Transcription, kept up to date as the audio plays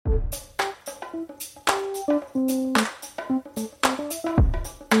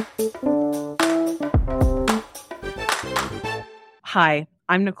Hi,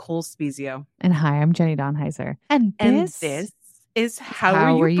 I'm Nicole Spezio. And hi, I'm Jenny Donheiser. And this This is How Were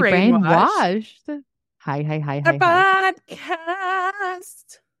How Were You You Brainwashed? Brainwashed? Hi, hi, hi, The hi, hi.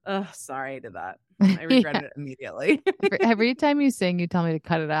 podcast. Oh, sorry I did that. I Yeah. regretted it immediately. Every time you sing, you tell me to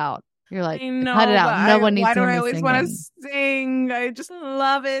cut it out. You're like, I cut it know, but out. No one needs why to do hear I me always want to singing. sing? I just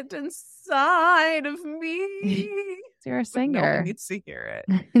love it inside of me. You're a But no one singer. needs to hear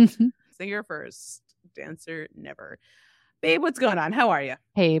it. Singer first, dancer never. Babe, what's going on? How are you?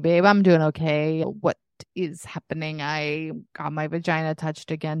 Hey, babe, I'm doing okay. What is happening? I got my vagina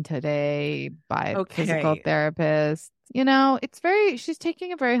touched again today by a physical Okay. therapist. She's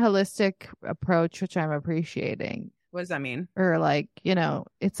taking a very holistic approach, which I'm appreciating. What does that mean? Or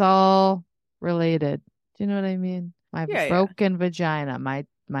it's all related. Do you know what I mean? My Yeah, yeah. broken vagina, my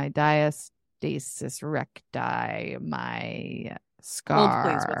diastasis recti, my Hold,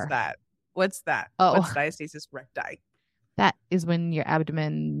 please. What's scar. that? What's that? What's Oh, diastasis recti? that is when your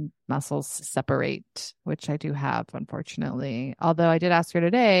abdomen muscles separate, which I do have, unfortunately. Although I did ask her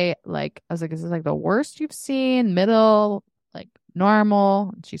today, I was like, is this like the worst you've seen? Middle, like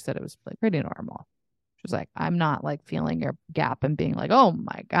normal? And she said it was like pretty normal. She was like, I'm not like feeling your gap and being like, oh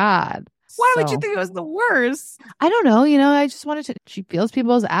my God. Why would you So think it was the worst? I don't know. I just wanted to, she feels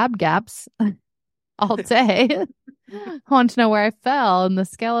people's ab gaps all day. I want to know where I fell in the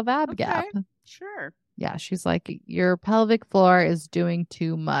scale of ab gap. Okay, sure. Yeah, she's like, your pelvic floor is doing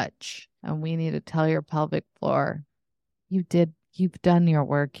too much. And we need to tell your pelvic floor, you've done your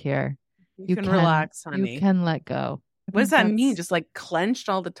work here. You can relax, You honey. can let go. I What does think that mean? Just like clenched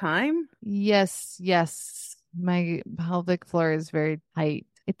all the time? yes, yes. My pelvic floor is very tight.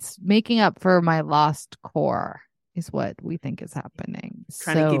 It's making up for my lost core, is what we think is happening.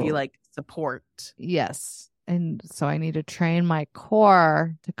 Trying to give you So, like support. yes. And so I need to train my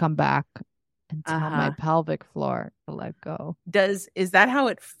core to come back and tell my Uh-huh. pelvic floor to let go. Is that how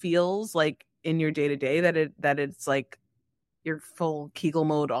it feels like in your day to day that it's like you're full Kegel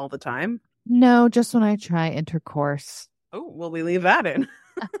mode all the time? No, just when I try intercourse. Oh, well, we leave that in.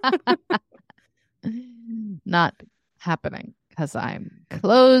 Not happening because I'm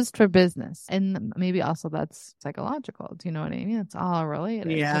closed for business. And maybe also that's psychological. Do you know what I mean? It's all related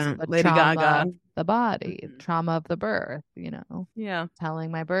because Yeah, of the Lady trauma Gaga. of the body, Mhm. trauma of the birth, Yeah.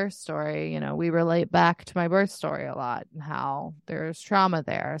 telling my birth story. We relate back to my birth story a lot and how there's trauma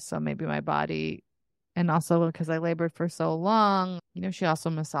there. So maybe my body, and also because I labored for so long, she also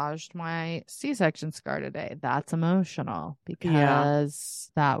massaged my C-section scar today. That's emotional Yeah.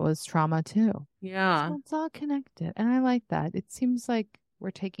 because that was trauma too. Yeah. So it's all connected. And I like that. It seems like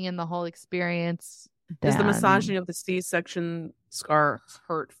we're taking in the whole experience. Does the Then, massaging of the C-section scar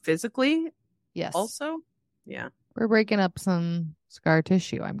hurt physically yes, also? Yeah. we're breaking up some scar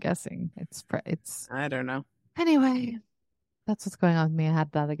tissue, I'm guessing. It's I don't know. anyway. That's what's going on with me. I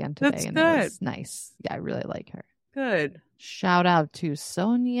had that again today, That's and it good. was nice. Yeah, I really like her. Good. Shout out to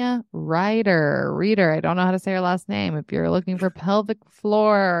Sonia Reader. I don't know how to say her last name. If you're looking for pelvic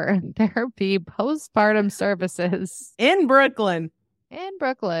floor therapy, postpartum services In Brooklyn. in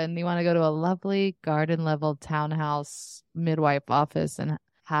Brooklyn, you want to go to a lovely garden level townhouse midwife office and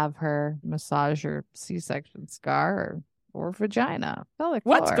have her massage your C-section scar or vagina. Pelvic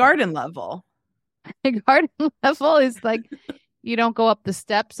What's floor. garden level? Garden level is like you don't go up the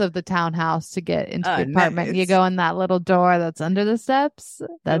steps of the townhouse to get into the apartment. Nice. You go in that little door that's under the steps.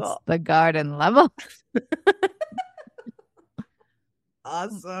 That's Cool. the garden level.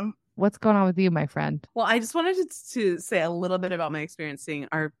 Awesome. What's going on with you, my friend? Well, I just wanted to say a little bit about my experience seeing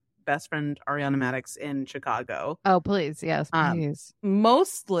our best friend Ariana Maddox in Chicago. Oh, please. Yes, please.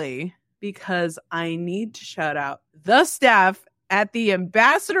 Mostly because I need to shout out the staff at the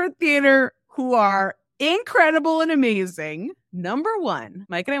Ambassador Theater who are incredible and amazing. Number one,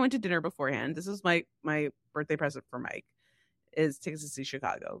 Mike and I went to dinner beforehand. This was my birthday present for Mike, is tickets to see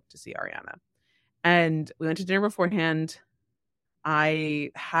Chicago to see Ariana. And we went to dinner beforehand.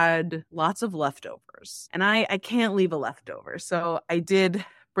 I had lots of leftovers and I can't leave a leftover. So I did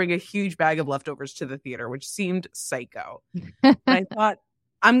bring a huge bag of leftovers to the theater, which seemed psycho. And I thought,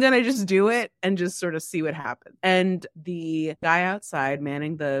 I'm going to just do it and just sort of see what happens. And the guy outside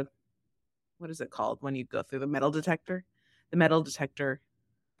manning what is it called when you go through the metal detector? The metal detector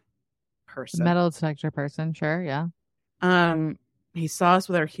person. Metal detector person. Sure. Yeah. He saw us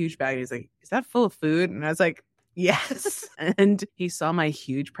with our huge bag. And he's like, is that full of food? And I was like, yes. And he saw my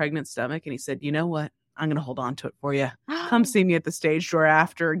huge pregnant stomach and he said, you know what? I'm going to hold on to it for you. Come see me at the stage door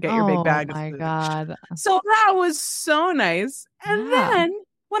after and get your big bag of food. Oh my God. So that was so nice. And then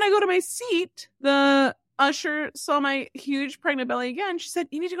when I go to my seat, the Usher saw my huge pregnant belly again. She said,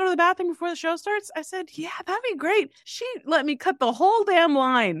 "You need to go to the bathroom before the show starts." I said, "Yeah, that'd be great." She let me cut the whole damn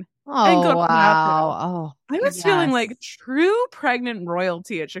line and go Oh, to the bathroom. wow. Oh, I was feeling yes. like true pregnant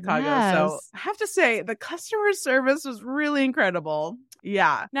royalty at Chicago. So Yes. I have to say, the customer service was really incredible.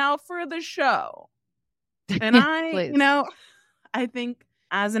 Yeah. Now for the show. And Please. I think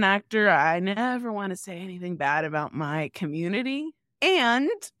as an actor, I never want to say anything bad about my community. And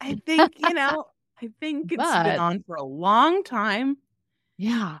I think, I think it's been But on for a long time.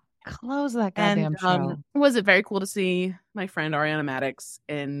 yeah, close that And goddamn show. was it very cool to see my friend Ariana Maddox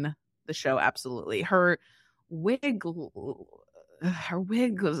in the show? Absolutely. Her wig was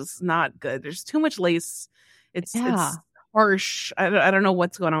not good. There's too much lace. It's harsh. I don't know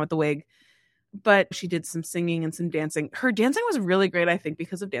what's going on with the wig. But she did some singing and some dancing. Her dancing was really great, I think,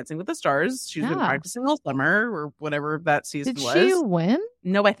 because of Dancing with the Stars. She's been practicing all summer or whatever that season was. Did she win?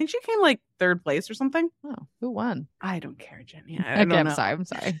 No, I think she came like third place or something. Oh, who won? I don't care, Jenny. I don't know. I'm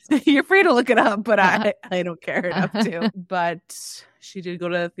sorry. You're free to look it up, but I don't care enough to. But she did go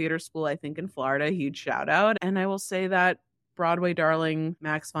to theater school, I think, in Florida. Huge shout out. And I will say that Broadway darling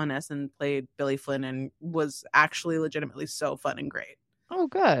Max von Essen played Billy Flynn and was actually legitimately so fun and great. Oh,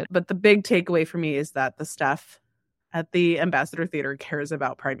 good. But the big takeaway for me is that the staff at the Ambassador Theater cares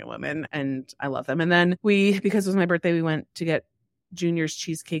about pregnant women, and I love them. And then because it was my birthday, we went to get Junior's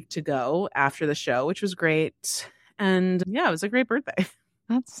cheesecake to go after the show, which was great. And yeah, it was a great birthday.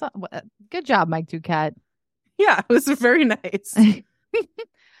 That's good job, Mike Duquette. Yeah, it was very nice.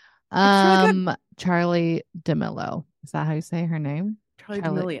 Really Charlie D'Amelio. Is that how you say her name? Charlie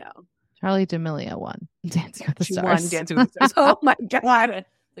D'Amelio. Charlie D'Amelio won Dancing with the Stars. Won Dancing with the Stars. Oh my God.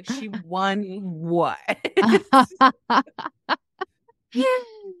 Like she won what?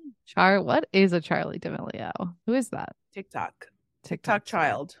 What is a Charlie D'Amelio? Who is that? TikTok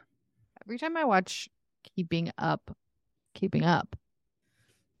child. Every time I watch Keeping Up.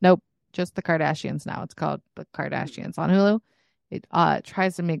 Nope. Just the Kardashians now. It's called The Kardashians on Hulu. It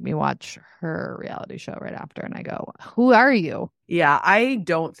tries to make me watch her reality show right after, and I go, "Who are you?" Yeah, I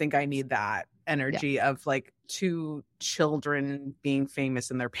don't think I need that energy of like two children being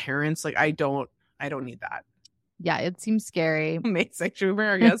famous and their parents. Like, I don't need that. Yeah, it seems scary. Mason Schumer,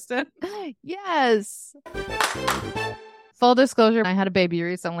 our guest. Yes. Full disclosure, I had a baby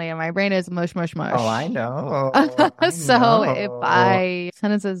recently and my brain is mush. Oh, I know. So if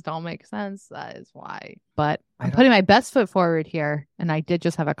sentences don't make sense, that is why. But I'm putting my best foot forward here, and I did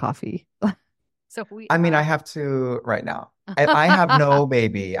just have a coffee. I have to right now. I have no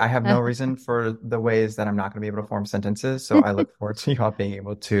baby. I have no reason for the ways that I'm not going to be able to form sentences. So I look forward to y'all being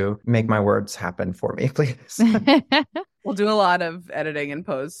able to make my words happen for me, please. We'll do a lot of editing and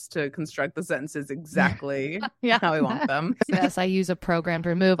post to construct the sentences exactly how we want them. Yes, I use a program to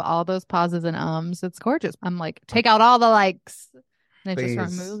remove all those pauses and ums. It's gorgeous. I'm like, take out all the likes. And it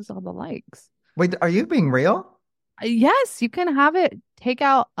just removes all the likes. Wait, are you being real? Yes, you can have it take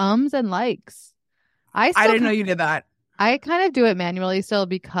out ums and likes. I didn't know you did that. I kind of do it manually still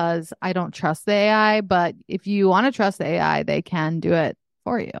because I don't trust the AI. But if you want to trust the AI, they can do it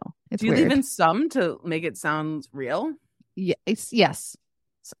for you. It's weird. Do you leave in some to make it sound real? Yes.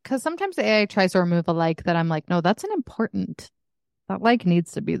 Because sometimes the AI tries to remove a like that I'm like, no, that's an important. That like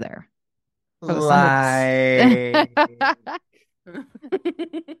needs to be there. Like.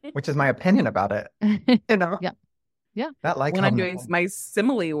 Which is my opinion about it. Yeah. That like when I'm doing my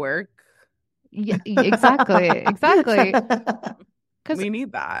simile work. Yeah, exactly. Because we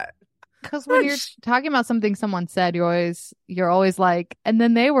need that. Because when you're talking about something someone said, you're always like, and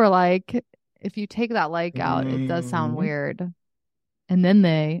then they were like, if you take that like out, it does sound weird. And then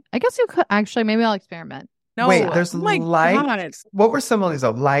I guess you could actually, maybe I'll experiment. No, wait, there's like, what were similes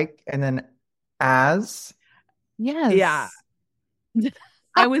of like and then as? Yes. Yeah.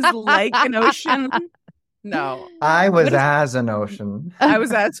 I was like an ocean. No. I was as an ocean. I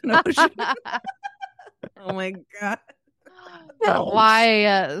was as an ocean. Oh my God. No.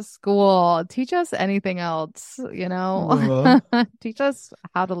 Why school? Teach us anything else, Teach us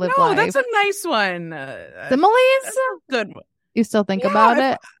how to live life. No, that's a nice one. Similes? That's a good one. You still think about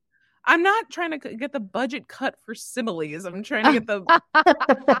it? I'm not trying to get the budget cut for similes. I'm trying to get the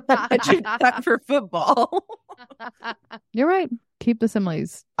budget cut for football. You're right. Keep the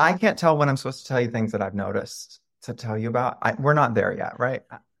similes. I can't tell when I'm supposed to tell you things that I've noticed to tell you about. We're not there yet, right?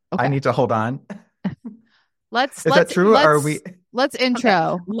 Okay. I need to hold on. Is that true? Or are we? Let's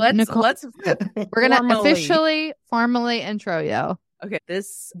intro. Okay. Let's We're gonna formally intro you. Okay,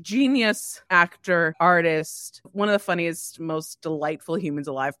 this genius actor, artist, one of the funniest, most delightful humans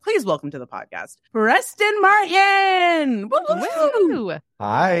alive. Please welcome to the podcast, Preston Martin. Woo!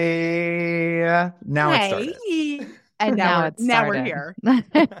 Hi. Now it started. And now it's we're started. here.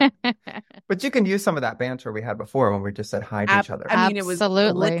 But you can use some of that banter we had before when we just said hi to each other. I mean, it was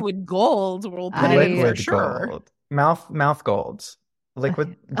Absolutely. liquid gold. We'll put it in for Liquid sure. gold. Mouth golds.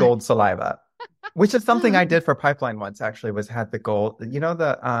 Liquid gold saliva. Which is something I did for Pipeline once, actually, was had the gold. You know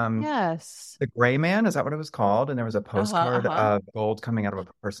Yes. the gray man? Is that what it was called? And there was a postcard uh-huh. of gold coming out of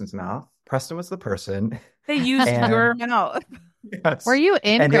a person's mouth. Preston was the person. They used And- your mouth. Yes. Were you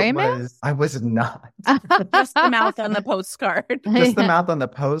in And Gray it Man? was, I was not. Just the mouth on the postcard. Just the mouth on the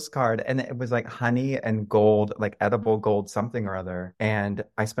postcard. And it was like honey and gold, like edible gold something or other. And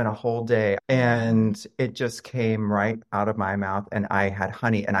I spent a whole day and it just came right out of my mouth. And I had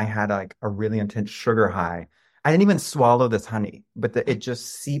honey and I had like a really intense sugar high. I didn't even swallow this honey, but it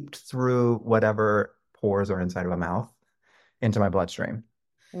just seeped through whatever pores are inside of a mouth into my bloodstream.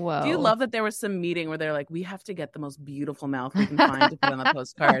 Whoa. Do you love that there was some meeting where they're like, we have to get the most beautiful mouth we can find to put on the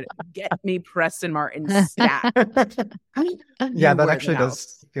postcard. Get me Preston Martin stat. Yeah, that were actually the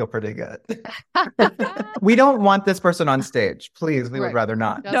does feel pretty good. We don't want this person on stage. Please, we would Right. rather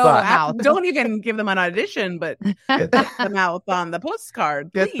not. No, No, But mouth. don't even give them an audition, but get, get the mouth on the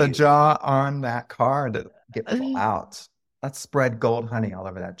postcard. get the please. jaw on that card. Get people out. Let's spread gold honey all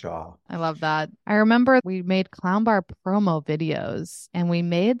over that jaw. I love that. I remember we made clown bar promo videos and we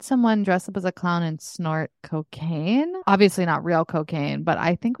made someone dress up as a clown and snort cocaine. Obviously not real cocaine, but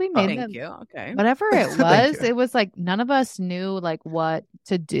I think we made them. Thank you. Okay. Whatever it Thank was, you. it was like none of us knew like what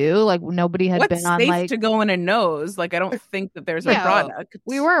to do. Like nobody had What's been on safe like to go in a nose? Like, I don't think that there's a Yeah, product.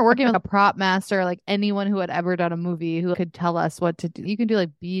 we weren't working with a prop master, like anyone who had ever done a movie who could tell us what to do. You can do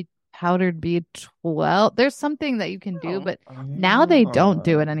like powdered B12. There's something that you can do, but now they don't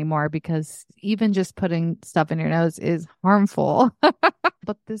do it anymore because even just putting stuff in your nose is harmful.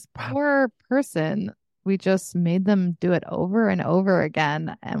 But this poor person, we just made them do it over and over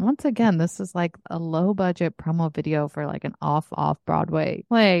again. And once again, this is like a low budget promo video for like an off Broadway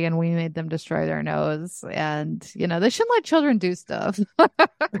play. And we made them destroy their nose. And, you know, they shouldn't let children do stuff.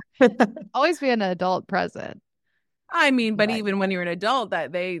 Always be an adult present. I mean, but Right. even when you're an adult,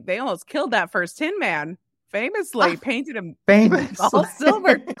 that they almost killed that first Tin Man. Famously painted him Famous. all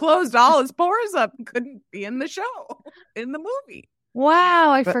silver, closed all his pores up, couldn't be in the show, in the movie. Wow,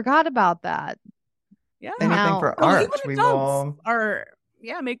 I But- forgot about that. Yeah. Anything Now- for Well, art. even We adults will. are,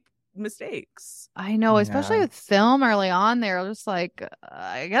 make mistakes. I know, especially Yeah. with film early on, they're just like,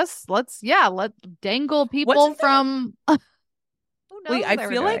 I guess let dangle people Wasn't there- from. Who knows Wait, what I they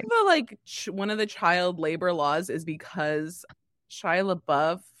were feel like doing. one of the child labor laws is because Shia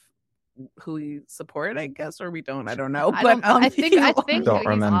LaBeouf, who we support, I guess, or we don't, I don't know. I But don't- I think Don't he's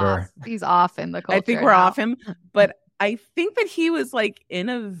remember. He's off in the culture. I think we're now. off him. But I think that he was like in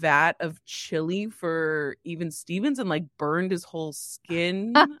a vat of chili for Even Stevens and like burned his whole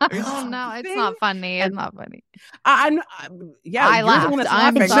skin. or Oh no, it's something. not funny. It's not funny. Yeah, I you're the laughed. one that's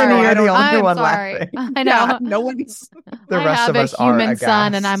I'm laughing. sorry. You're the only I'm one sorry. laughing. I Yeah, know. no one's. The I rest have of us a are human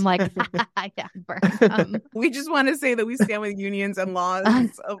son, and aghast. I'm like, yeah, burn him. We just want to say that we stand with unions and laws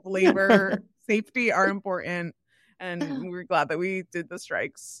of labor safety are important. And we're glad that we did the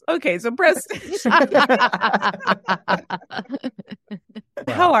strikes. Okay, so Preston,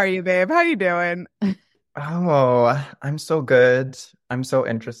 how are you, babe? How you doing? Oh, I'm so good. I'm so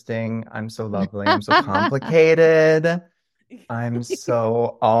interesting. I'm so lovely. I'm so complicated. I'm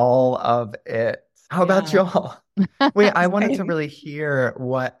so all of it. How about Yeah. y'all? Wait, I wanted to Same. really hear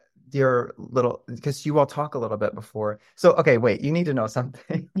what your little, because you all talk a little bit before. So, okay, wait, you need to know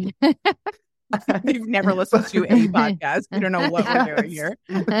something. You've never listened to a podcast. You don't know what we're doing here.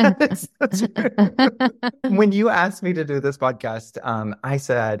 That's true. When you asked me to do this podcast, I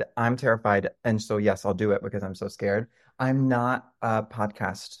said, I'm terrified. And so, yes, I'll do it because I'm so scared. I'm not a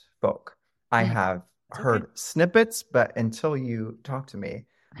podcast folk. I have okay. heard snippets, but until you talk to me,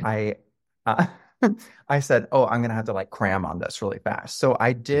 I I said, oh, I'm going to have to like cram on this really fast. So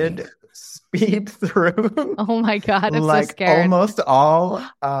I did speed through Oh my God, I'm like so scared. almost all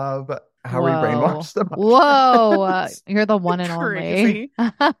of how we Whoa. brainwashed them. Whoa, you're the one and only. Crazy.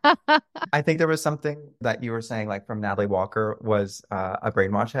 I think there was something that you were saying, like from Natalie Walker, was a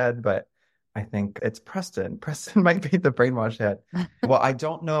brainwash head, but I think it's Preston. Preston might be the brainwash head. Well, I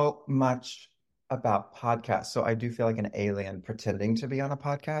don't know much about podcasts, so I do feel like an alien pretending to be on a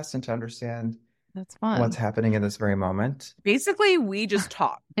podcast and to understand That's fun. what's happening in this very moment. Basically, we just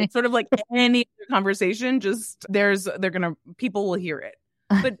talk. It's sort of like any other conversation, just people will hear it.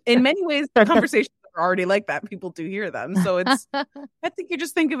 But in many ways, the conversation is are already like that. People do hear them. So it's, I think you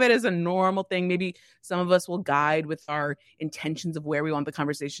just think of it as a normal thing. Maybe some of us will guide with our intentions of where we want the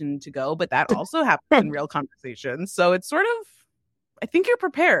conversation to go, but that also happens in real conversations. So it's sort of, I think you're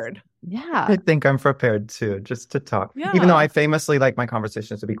prepared. Yeah. I think I'm prepared too, just to talk. Yeah. Even though I famously like my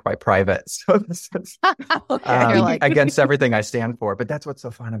conversations to be quite private. So this is Okay. against everything I stand for. But that's what's so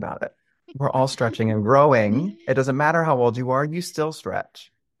fun about it. We're all stretching and growing. It doesn't matter how old you are, you still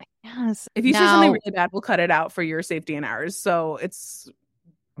stretch. Yes. If you see something really bad, we'll cut it out for your safety and ours. So it's,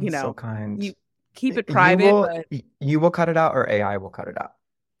 you know, so kind. You keep it private. You will cut it out, or AI will cut it out?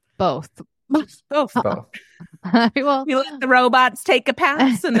 Both. Both. Well, we let the robots take a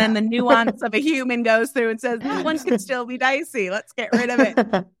pass, and then the nuance of a human goes through and says, this one can still be dicey. Let's get rid of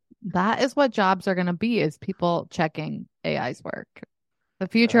it. That is what jobs are going to be, is people checking AI's work. The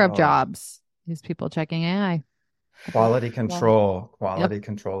future of jobs is people checking AI. Quality control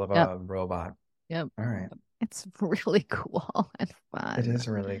of a robot. Yep. All right. It's really cool and fun. It is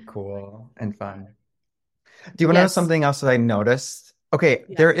really cool and fun. Do you want to know something else that I noticed? Okay,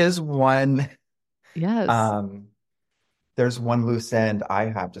 there is one. Yes. There's one loose end I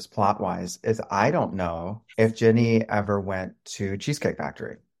have, just plot wise, is I don't know if Jenny ever went to Cheesecake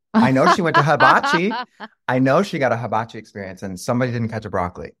Factory. I know she went to Hibachi. I know she got a hibachi experience, and somebody didn't catch a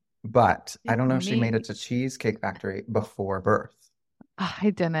broccoli. But I don't know if she made it to Cheesecake Factory before birth. I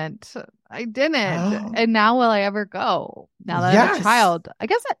didn't. And now will I ever go? Now that I'm a child. I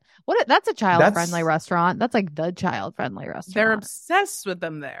guess that's a child-friendly restaurant. That's like the child-friendly restaurant. They're obsessed with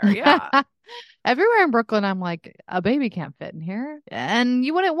them there. Yeah. Everywhere in Brooklyn, I'm like, a baby can't fit in here. And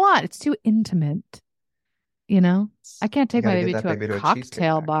you wouldn't want. It's too intimate. You know? I can't take my baby to a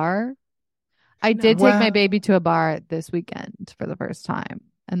cocktail bar. I did take my baby to a bar this weekend for the first time.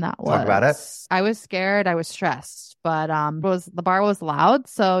 And that was, talk about it. I was scared. I was stressed, but the bar was loud,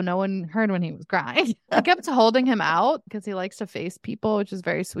 so no one heard when he was crying. I kept holding him out because he likes to face people, which is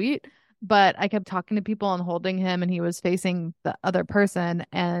very sweet. But I kept talking to people and holding him, and he was facing the other person,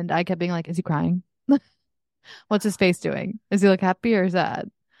 and I kept being like, "Is he crying? What's his face doing? Does he look happy or sad?"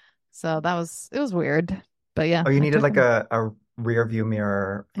 So it was weird. But yeah. Oh, you needed like a rear view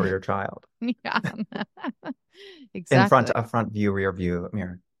mirror for your child. Yeah. Exactly. A front view, rear view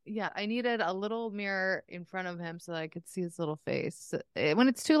mirror. Yeah, I needed a little mirror in front of him so that I could see his little face. When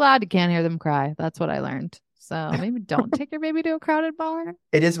it's too loud, you can't hear them cry. That's what I learned. So maybe don't take your baby to a crowded bar.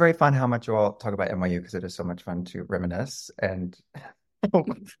 It is very fun how much you all talk about NYU, because it is so much fun to reminisce. And what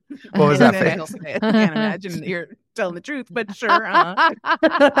was that face? I can't imagine you're telling the truth, but sure.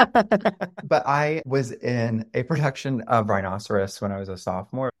 But I was in a production of Rhinoceros when I was a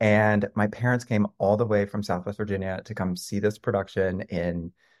sophomore, and my parents came all the way from Southwest Virginia to come see this production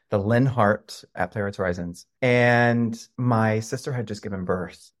in the Lynn Hart at Playwrights Horizons. And my sister had just given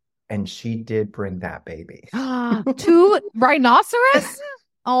birth, and she did bring that baby. To Rhinoceros?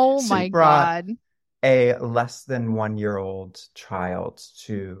 Oh my God. A less than 1 year old child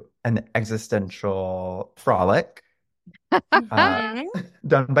to an existential frolic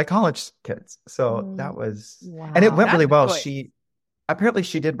done by college kids. So that was, and it went really well. She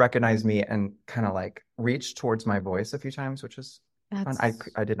did recognize me and kind of like reached towards my voice a few times, which was fun.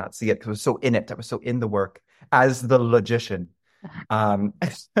 I did not see it because I was so in it. I was so in the work as the logician. And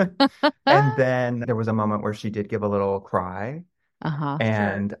then there was a moment where she did give a little cry.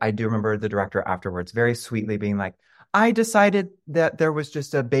 And I do remember the director afterwards very sweetly being like, I decided that there was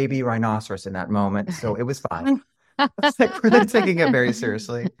just a baby rhinoceros in that moment, so it was fine. It's like, we're then taking it very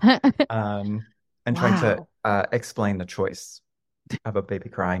seriously, and trying to explain the choice of a baby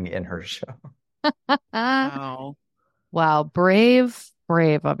crying in her show. Wow, brave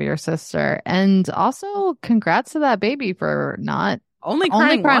of your sister. And also congrats to that baby for not only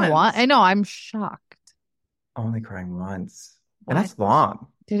crying once. I know, I'm shocked. Only crying once. And that's long.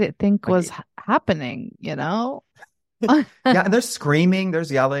 Did it think was happening, you know? Yeah, and there's screaming,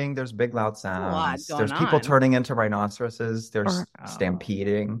 there's yelling, there's big loud sounds. There's people turning into rhinoceroses. There's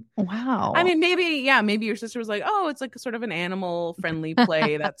stampeding. Wow. I mean, maybe your sister was like, oh, it's like sort of an animal-friendly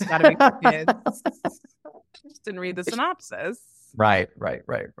play that's got to be for kids. Just didn't read the synopsis. Right.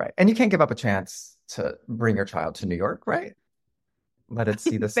 And you can't give up a chance to bring your child to New York, right? Let it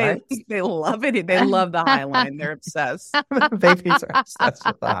see the sights. They love it. They love the High Line. They're obsessed. Babies are obsessed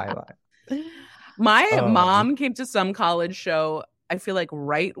with the High Line. My mom came to some college show, I feel like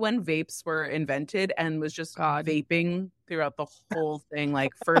right when vapes were invented, and was just vaping throughout the whole thing.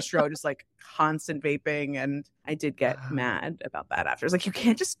 Like first row, just like constant vaping. And I did get mad about that after. It's like, you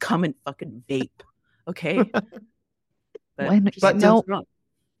can't just come and fucking vape. Okay. But no,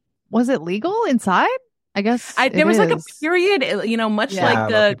 was it legal inside? I guess there was like a is. period, much Yeah. like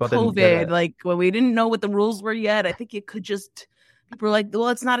where the people didn't get COVID, it. like when we didn't know what the rules were yet. I think it could just, people were like, well,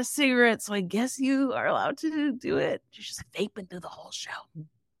 it's not a cigarette, so I guess you are allowed to do it. You're just vaping through the whole show.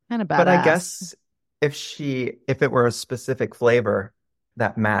 Kind of badass. But I guess if it were a specific flavor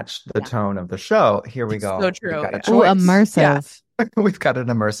that matched the tone of the show, here we go. So true. We've got a Ooh, choice. immersive. We've got an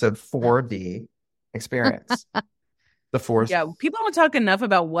immersive 4D experience. The force. Yeah, people don't talk enough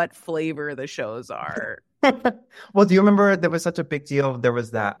about what flavor the shows are. Well, do you remember there was such a big deal? There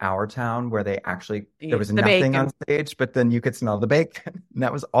was that Our Town where there was The nothing bacon. on stage, but then you could smell the bacon. And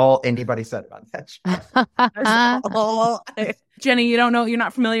that was all anybody said about that show. Jenny, you don't know, you're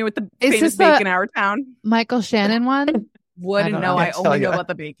not familiar with the Is famous this bacon Our Town? Michael Shannon one? Wouldn't don't know. know. I Can't tell only know ya. about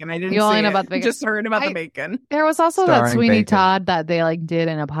the bacon. I didn't You only see know it. about the bacon. Just heard about the bacon. There was also that Starring Sweeney bacon. Todd that they like did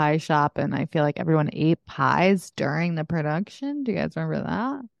in a pie shop, and I feel like everyone ate pies during the production. Do you guys remember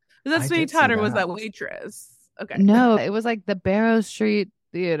that? Was that I Sweeney did see Todd or was that. that waitress? Okay. No, it was like the Barrow Street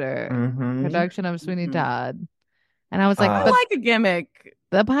Theater Mhm. production of Sweeney Mhm. Todd. And I was like, I Oh. like a gimmick.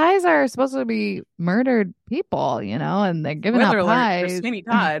 the pies are supposed to be murdered people, and they're giving out Spoiler alert for pies. Sweeney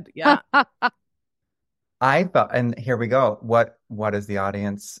Todd. Yeah. I thought, and here we go. What is the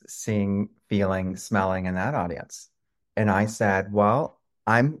audience seeing, feeling, smelling in that audience? And I said, well,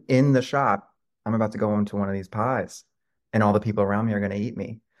 I'm in the shop. I'm about to go into one of these pies, and all the people around me are going to eat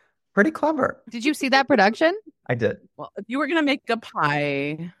me. Pretty clever. Did you see that production? I did. Well, if you were gonna make a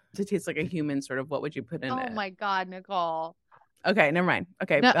pie to taste like a human, sort of, what would you put in Oh it? my God, Nicole. Okay, never mind.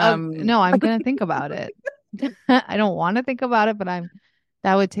 Okay. No, no, I'm gonna think about it. I don't want to think about it, but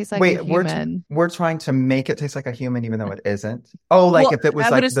that would taste like Wait, a human. we're trying to make it taste like a human, even though it isn't. Oh, like Well, if it was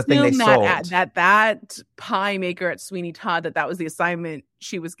I would like the thing they assume sold. that pie maker at Sweeney Todd, that was the assignment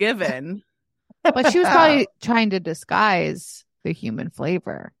she was given. But she was probably trying to disguise the human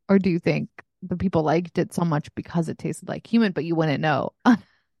flavor. Or do you think the people liked it so much because it tasted like human, but you wouldn't know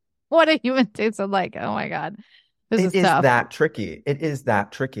what a human tasted like? Oh my God. This It is tough. that tricky. It is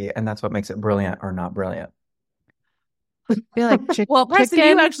that tricky, and that's what makes it brilliant or not brilliant. I feel like Well, Preston,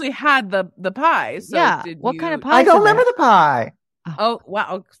 chicken. you actually had the pie. So Yeah. did What you... kind of pie? I don't is it? remember the pie. Oh,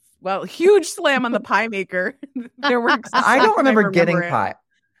 wow. Well, huge slam on the pie maker. There were I don't remember getting it. pie.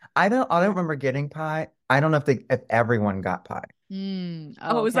 I don't remember getting pie. I don't know if everyone got pie.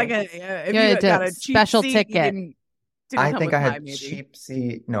 Oh, it was okay. like if Yeah, you it's got a a cheap special seat, you ticket. didn't I come think with I pie, had maybe. cheap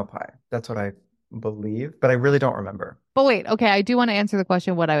seat, no pie. That's what I believe, but I really don't remember. But wait, okay, I do want to answer the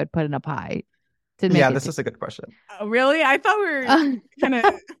question what I would put in a pie to make Yeah, it this is a good question. Oh, really? I thought we were kind of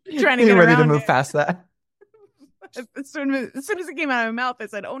trying to You get ready to around move it. past that? As soon as it came out of my mouth, I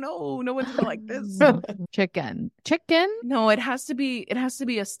said, "Oh no one's gonna like this." chicken. No, it has to be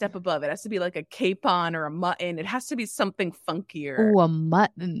a step above. It has to be like a capon or a mutton. It has to be something funkier. Ooh, a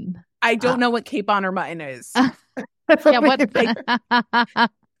mutton. I don't know what capon or mutton is. Yeah, what?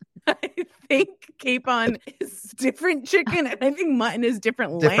 I think capon is different chicken, and I think mutton is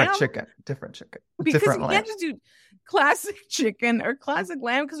different Different lamb. chicken. Different chicken. Because Different you lamb. can't just do classic chicken or classic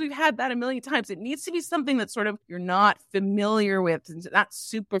lamb because we've had that a million times. It needs to be something that sort of you're not familiar with, and not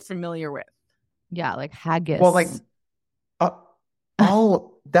super familiar with. Yeah, like haggis. Well, like,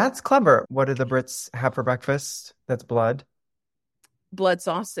 oh, that's clever. What do the Brits have for breakfast? That's blood. Blood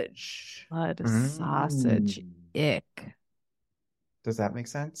sausage. blood sausage. Ick. Does that make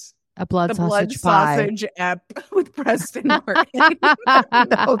sense? A blood The sausage blood pie. sausage ep with Preston Martin.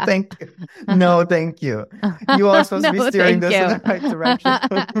 No, thank you. No, thank you. You all are supposed to be No, steering thank this in you. the right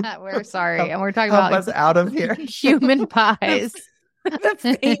direction. We're sorry, and we're talking Help about us out of here. human pies.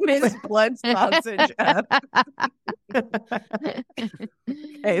 The famous blood sausage ep.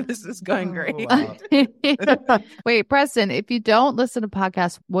 Okay, this is going great. Wow. Wait, Preston, if you don't listen to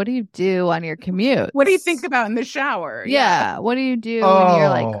podcasts, what do you do on your commute? What do you think about in the shower? Yeah, what do you do when you're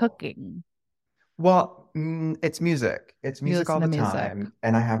like Oh. cooking? Well, it's music. It's music all the listen to music. time.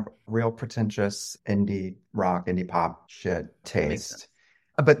 And I have real pretentious indie rock, indie pop shit makes taste.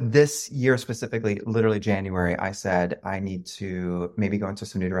 But this year specifically, literally January, I said I need to maybe go into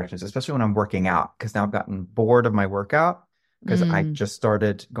some new directions, especially when I'm working out, because now I've gotten bored of my workout because I just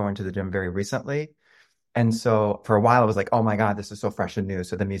started going to the gym very recently. And so for a while, I was like, oh my God, this is so fresh and new.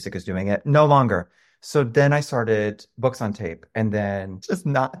 So the music is doing it. No longer. So then I started books on tape, and then just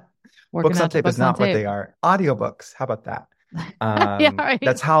not. Working Books on out to tape is books on not what tape. they are. Audiobooks. How about that? Yeah, right.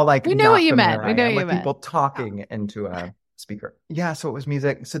 That's how like We knew not what you meant. familiar We I knew am what you with meant. people talking into a speaker. Yeah, so it was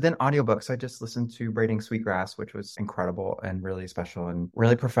music. So then audiobooks. I just listened to Braiding Sweetgrass, which was incredible and really special and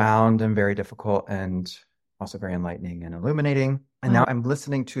really profound and very difficult and also very enlightening and illuminating. And now I'm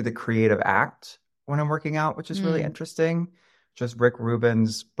listening to The Creative Act when I'm working out, which is really interesting just Rick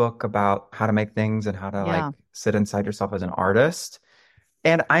Rubin's book about how to make things and how to like Yeah. sit inside yourself as an artist.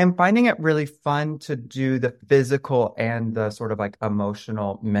 And I am finding it really fun to do the physical and the sort of like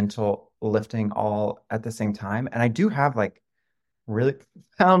emotional, mental lifting all at the same time. And I do have like really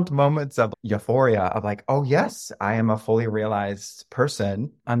found moments of euphoria of like, oh, yes, I am a fully realized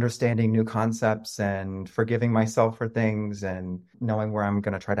person, understanding new concepts and forgiving myself for things and knowing where I'm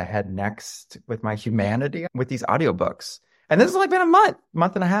going to try to head next with my humanity with these audiobooks. And this has like been a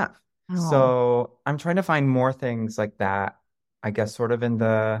month and a half. Oh, So I'm trying to find more things like that. I guess sort of in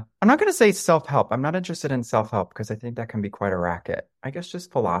the, I'm not going to say self-help. I'm not interested in self-help because I think that can be quite a racket. I guess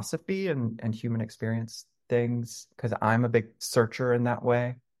just philosophy and human experience things because I'm a big searcher in that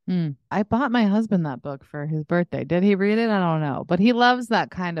way. I bought my husband that book for his birthday. Did he read it? I don't know, but he loves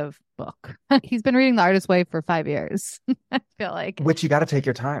that kind of book. He's been reading The Artist's Way for 5 years. I feel like Which you got to take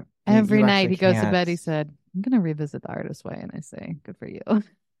your time. every You night actually he goes to can't. bed, he said, I'm going to revisit The Artist's Way. And I say, good for you. Yeah,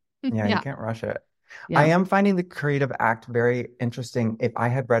 Yeah. you can't rush it. I Yeah. am finding the creative act very interesting. If I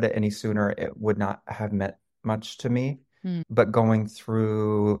had read it any sooner, it would not have meant much to me. Mm. But going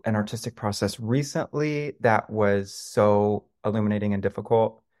through an artistic process recently that was so illuminating and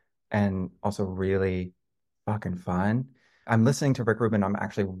difficult and also really fucking fun. I'm listening to Rick Rubin. I'm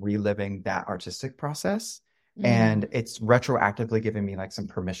actually reliving that artistic process. And it's retroactively giving me like some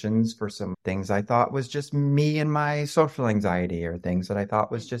permissions for some things I thought was just me and my social anxiety or things that I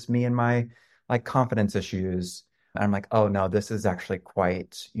thought was just me and my like confidence issues. And I'm like, oh no, this is actually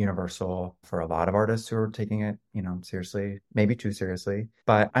quite universal for a lot of artists who are taking it, seriously, maybe too seriously.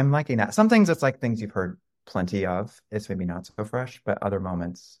 But I'm liking that. Some things it's like things you've heard plenty of. It's maybe not so fresh, but other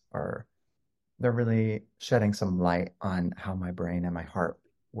moments are they're really shedding some light on how my brain and my heart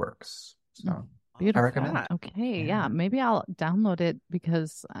works. So I Beautiful. recommend. Okay, Yeah. yeah. Maybe I'll download it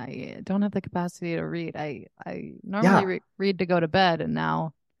because I don't have the capacity to read. I normally Yeah. read to go to bed, and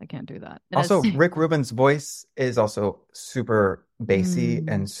now I can't do that. It Also, has Rick Rubin's voice is also super bassy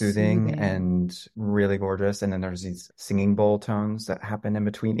and soothing soothing. and really gorgeous. And then there's these singing bowl tones that happen in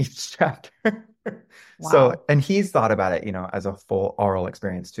between each chapter. Wow. So, and he's thought about it, as a full oral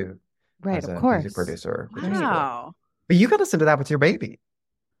experience too, Right, as of a music course. producer, which is cool. Wow. But you could listen to that with your baby.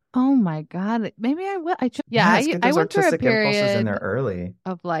 Oh my God. Maybe I will. Yes, get I those went through a artistic impulses in period there early.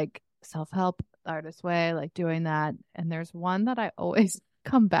 of like self-help, the artist way, like doing that. And there's one that I always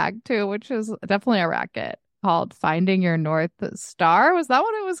come back to, which is definitely a racket called Finding Your North Star. Was that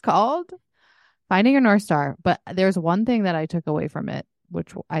what it was called? Finding Your North Star. But there's one thing that I took away from it,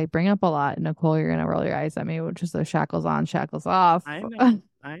 which I bring up a lot. Nicole, you're going to roll your eyes at me, which is the shackles on, shackles off.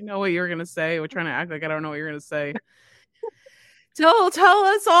 I know what you're gonna say. We're trying to act like I don't know what you're gonna say. Tell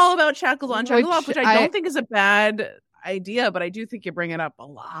us all about shackles on, shackles off, which I don't think is a bad idea, but I do think you bring it up a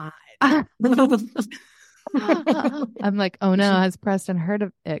lot. I'm like, oh no, has Preston heard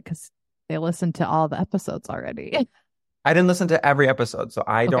of it? Because they listened to all the episodes already. I didn't listen to every episode, so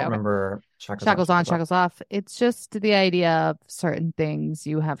I don't Okay. remember shackles on, shackles off. It's just the idea of certain things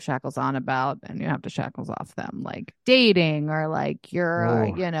you have shackles on about and you have to shackles off them, like dating or like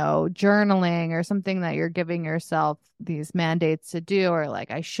you're, journaling or something that you're giving yourself these mandates to do, or like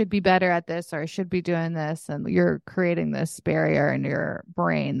I should be better at this or I should be doing this. And you're creating this barrier in your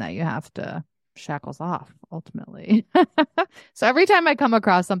brain that you have to shackles off ultimately. So every time I come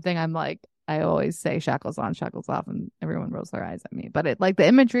across something, I'm like, I always say shackles on, shackles off, and everyone rolls their eyes at me. But it, like, the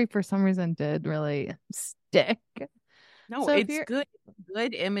imagery for some reason did really stick. No, So it's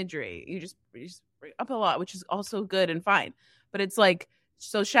good imagery. You just bring up a lot, which is also good and fine. But it's like,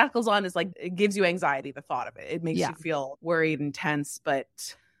 so shackles on is like, it gives you anxiety, the thought of it. It makes you feel worried and tense. But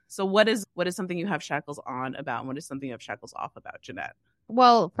so what is something you have shackles on about, and what is something you have shackles off about, Jeanette?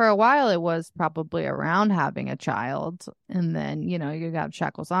 Well, for a while, it was probably around having a child. And then, you got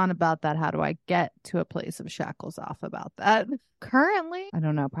shackles on about that. How do I get to a place of shackles off about that? Currently, I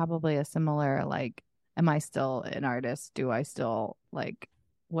don't know, probably a similar, like, am I still an artist? Do I still, like,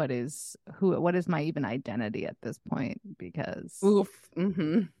 what is my even identity at this point? Because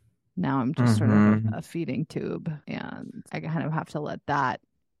now I'm just sort of a feeding tube. And I kind of have to let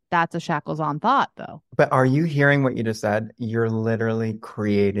that's a shackles on thought, though. But are you hearing what you just said? You're literally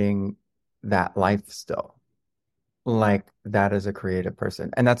creating that life still. Like that is a creative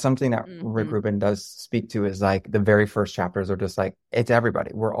person. And that's something that Rick Rubin does speak to, is like the very first chapters are just like, it's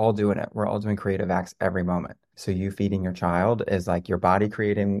everybody. We're all doing it. We're all doing creative acts every moment. So you feeding your child is like your body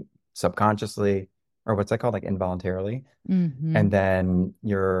creating subconsciously, or what's that called? Like involuntarily. And then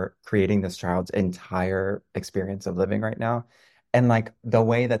you're creating this child's entire experience of living right now. And like the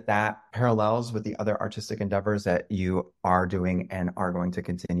way that that parallels with the other artistic endeavors that you are doing and are going to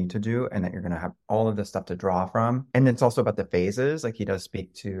continue to do, and that you're going to have all of this stuff to draw from. And it's also about the phases. Like he does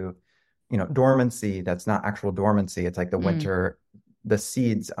speak to, dormancy. That's not actual dormancy. It's like the winter, the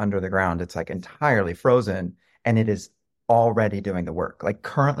seeds under the ground. It's like entirely frozen, and it is already doing the work. Like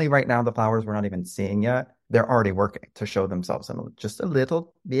currently, right now, the flowers we're not even seeing yet. They're already working to show themselves in just a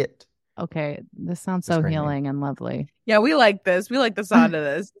little bit. Okay, this sounds It's so crazy. healing and lovely. Yeah, we like this. We like the sound of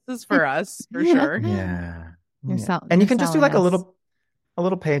this. This is for us, for sure. Yeah. You're Yeah. sell- And you you're can just do selling like us. a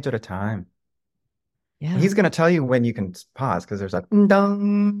little page at a time. Yeah. He's going to tell you when you can pause because there's a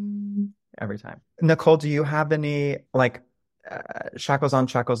dong every time. Nicole, do you have any like shackles on,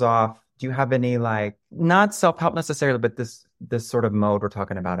 shackles off? Do you have any like not self-help necessarily, but this sort of mode we're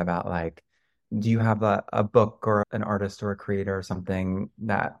talking about like, do you have a book or an artist or a creator or something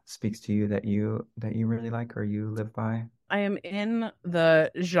that speaks to you that you really like or you live by? I am in the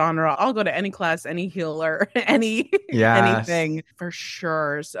genre. I'll go to any class, any healer, Yes. anything for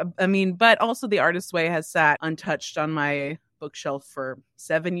sure. So, I mean, but also the Artist's Way has sat untouched on my bookshelf for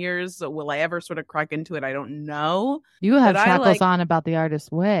 7 years. So will I ever sort of crack into it? I don't know. You have But I shackles like, on about the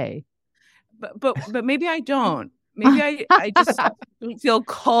artist's way. but maybe I don't. Maybe I just don't feel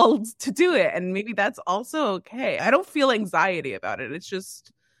called to do it, and maybe that's also okay. I don't feel anxiety about it. It's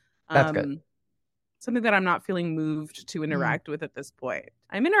just That's good. something that I'm not feeling moved to interact with at this point.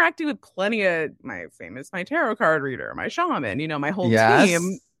 I'm interacting with plenty of my tarot card reader, my shaman, my whole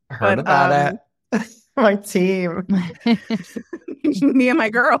team. Heard But about it. My team. me and my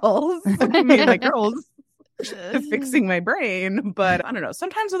girls, fixing my brain. But I don't know.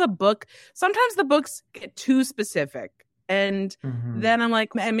 Sometimes with a book, sometimes the books get too specific. And then I'm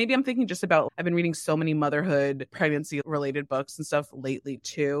like, and maybe I'm thinking just about, I've been reading so many motherhood, pregnancy related books and stuff lately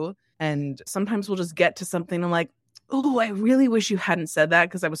too. And sometimes we'll just get to something. I'm like, oh, I really wish you hadn't said that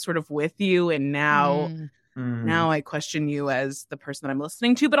because I was sort of with you. And now I question you as the person that I'm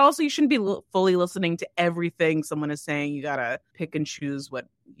listening to. But also you shouldn't be fully listening to everything someone is saying. You got to pick and choose what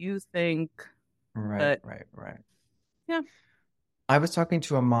you think. Right. Yeah. I was talking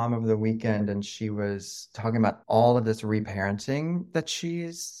to a mom over the weekend and she was talking about all of this reparenting that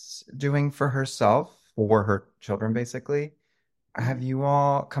she's doing for herself, for her children, basically. Have you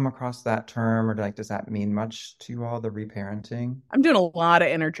all come across that term or like, does that mean much to you all, the reparenting? I'm doing a lot of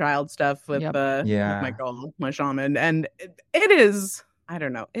inner child stuff with my girl, my shaman. And it is, I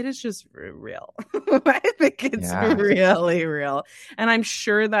don't know, it is just real. I think it's really real. And I'm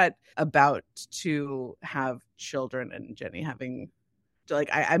sure that about to have children and Jenny having, like,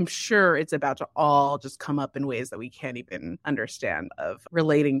 I'm sure it's about to all just come up in ways that we can't even understand of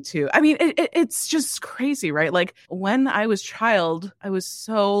relating to. I mean, it's just crazy, right? Like when I was child, I was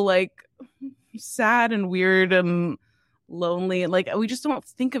so like sad and weird and lonely. And like, we just don't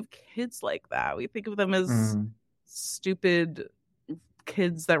think of kids like that. We think of them as stupid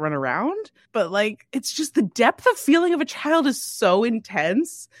kids that run around. But like, it's just the depth of feeling of a child is so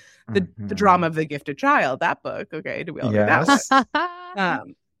intense. The drama of the gifted child, that book. Okay, do we all read that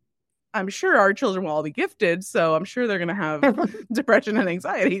one? I'm sure our children will all be gifted, so I'm sure they're going to have depression and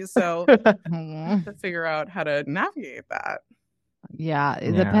anxiety. So to figure out how to navigate that. Yeah,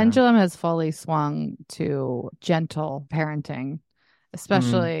 the pendulum has fully swung to gentle parenting,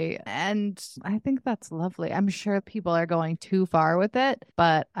 especially. And I think that's lovely. I'm sure people are going too far with it,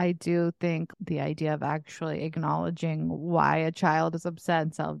 but I do think the idea of actually acknowledging why a child is upset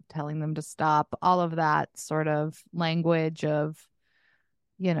instead of telling them to stop, all of that sort of language of,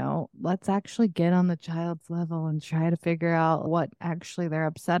 let's actually get on the child's level and try to figure out what actually they're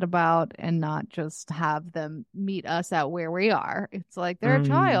upset about and not just have them meet us at where we are. It's like they're a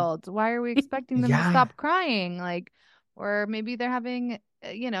child. Why are we expecting them to stop crying? Like, or maybe they're having,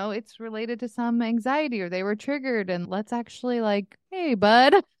 it's related to some anxiety or they were triggered, and let's actually like, hey,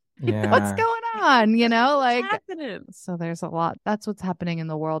 bud, what's going on? Like, so there's a lot. That's what's happening in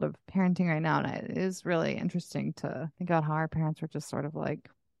the world of parenting right now. And it is really interesting to think about how our parents were just sort of like,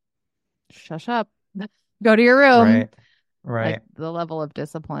 shush up, go to your room. Right. Like the level of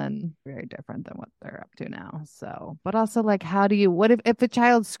discipline, very different than what they're up to now. So, but also like, what if a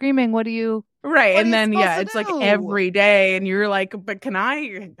child's screaming, what do you, right. What And are you then, supposed it's to like do? every day. And you're like, but can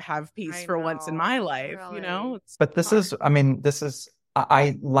I have peace I for once in know, my life? really. But this is,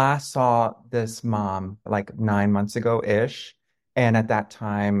 I last saw this mom like 9 months ago-ish. And at that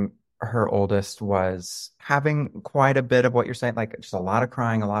time, her oldest was having quite a bit of what you're saying, like just a lot of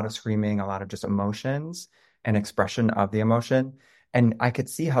crying, a lot of screaming, a lot of just emotions and expression of the emotion. And I could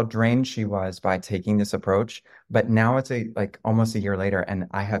see how drained she was by taking this approach. But now it's like almost a year later, and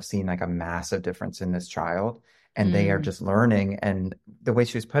I have seen like a massive difference in this child. and they are just learning. And the way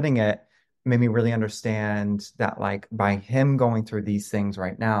she was putting it made me really understand that, like, by him going through these things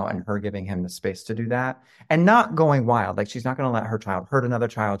right now and her giving him the space to do that and not going wild, like she's not going to let her child hurt another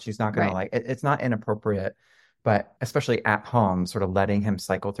child. She's not going to Right. it's not inappropriate, but especially at home, sort of letting him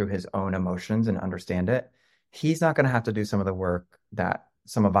cycle through his own emotions and understand it. He's not going to have to do some of the work that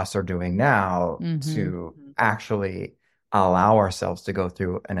some of us are doing now to actually allow ourselves to go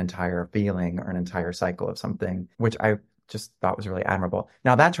through an entire feeling or an entire cycle of something, which I just thought was really admirable.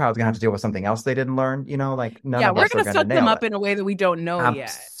 Now that child's gonna have to deal with something else they didn't learn, like none of we're us are gonna gonna set them nail up it. in a way that we don't know yet.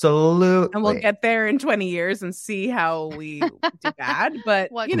 Absolutely. And we'll get there in 20 years and see how we did bad.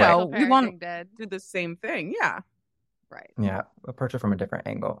 But, What we want to do the same thing. Yeah. Right. Yeah. Approach it from a different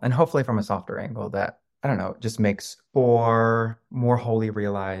angle and hopefully from a softer angle that, I don't know, just makes for more wholly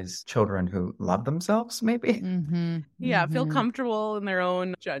realized children who love themselves, maybe. Yeah. Feel comfortable in their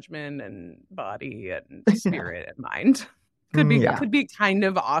own judgment and body and spirit and mind. Could be kind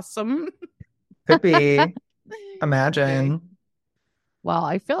of awesome. Could be. Imagine. Well,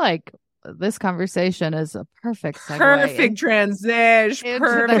 I feel like this conversation is a perfect segue. Perfect transition.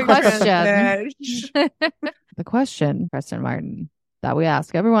 Perfect transition. The question, Preston Martin, that we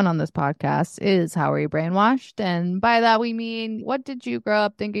ask everyone on this podcast is, how are you brainwashed? And by that we mean, what did you grow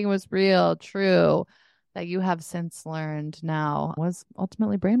up thinking was real, true, that you have since learned now was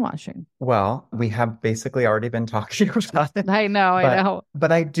ultimately brainwashing? Well, we have basically already been talking about it. I know.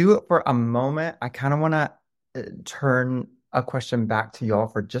 But I do, for a moment, I kind of want to turn a question back to y'all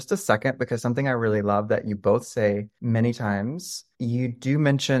for just a second, because something I really love that you both say many times, you do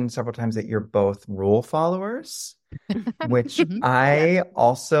mention several times that you're both rule followers, which I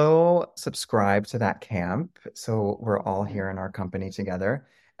also subscribe to that camp. So we're all here in our company together.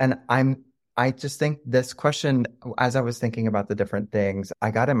 And I just think this question, as I was thinking about the different things,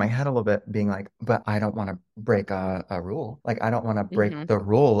 I got in my head a little bit being like, but I don't want to break a rule. Like, I don't want to break the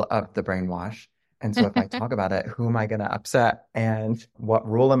rule of the brainwash. And so if I talk about it, who am I going to upset? And what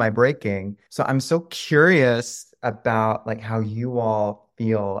rule am I breaking? So I'm so curious about like how you all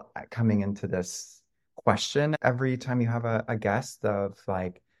feel coming into this question every time you have a guest, of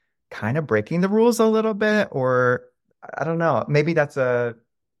like kind of breaking the rules a little bit, or I don't know, maybe that's not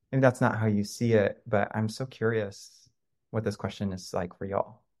how you see it, but I'm so curious what this question is like for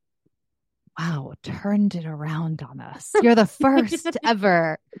y'all. Wow, turned it around on us. You're the first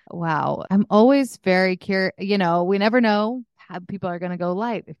ever. Wow. I'm always very curious. We never know how people are going to go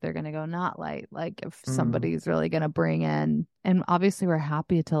light, if they're going to go not light, like if somebody's really going to bring in. And obviously we're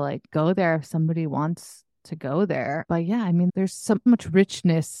happy to like go there if somebody wants to go there. But yeah, I mean, there's so much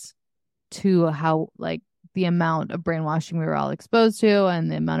richness to how like the amount of brainwashing we were all exposed to and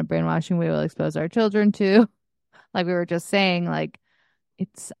the amount of brainwashing we will expose our children to. Like we were just saying, like,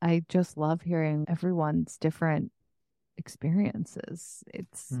 I just love hearing everyone's different experiences.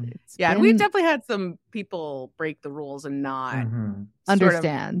 And we've definitely had some people break the rules and not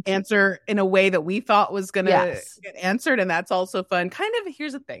understand, answer in a way that we thought was going to get answered. And that's also fun. Kind of,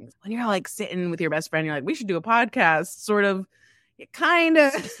 here's the thing. When you're like sitting with your best friend, you're like, we should do a podcast, sort of, you kind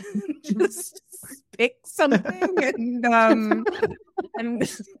of just pick something and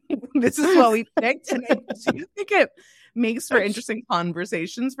this is what we picked. And I do think it makes for interesting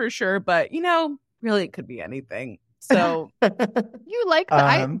conversations for sure, but really it could be anything. So you like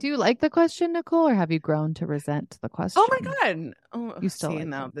do you like the question, Nicole, or have you grown to resent the question? Oh my god. You still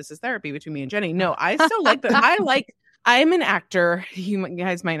this is therapy between me and Jenny. No, I still like that. I'm an actor. You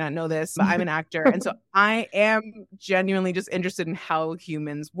guys might not know this, but I'm an actor. And so I am genuinely just interested in how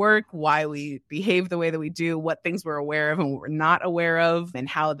humans work, why we behave the way that we do, what things we're aware of and what we're not aware of, and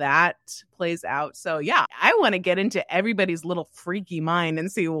how that plays out. So yeah, I want to get into everybody's little freaky mind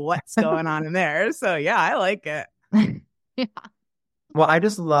and see what's going on in there. So yeah, I like it. Yeah. Well, I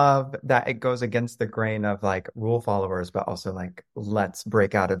just love that it goes against the grain of like rule followers, but also like, let's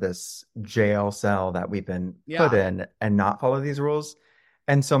break out of this jail cell that we've been put in and not follow these rules.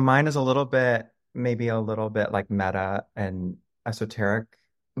 And so mine is maybe a little bit like meta and esoteric,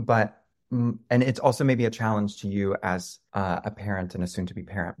 but, and it's also maybe a challenge to you as a parent and a soon to be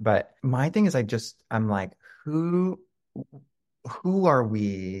parent. But my thing is I'm like, who are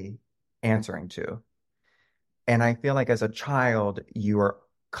we answering to? And I feel like as a child, you are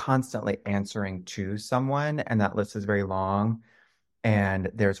constantly answering to someone, and that list is very long.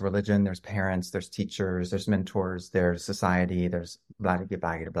 And there's religion, there's parents, there's teachers, there's mentors, there's society, there's blah, blah,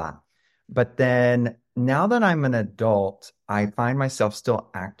 blah, blah, blah. But then now that I'm an adult, I find myself still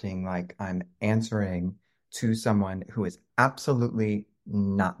acting like I'm answering to someone who is absolutely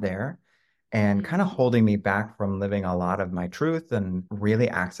not there and kind of holding me back from living a lot of my truth and really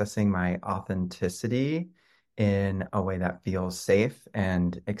accessing my authenticity in a way that feels safe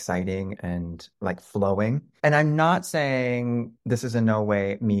and exciting and like flowing. And I'm not saying this is in no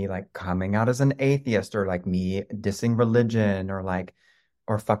way me like coming out as an atheist or like me dissing religion or like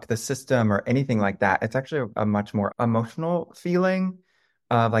or fuck the system or anything like that. It's actually a much more emotional feeling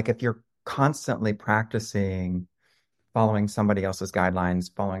of like if you're constantly practicing following somebody else's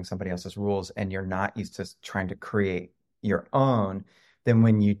guidelines, following somebody else's rules, and you're not used to trying to create your own, then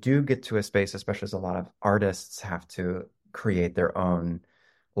when you do get to a space, especially as a lot of artists have to create their own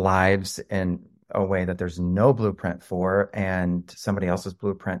lives in a way that there's no blueprint for, and somebody else's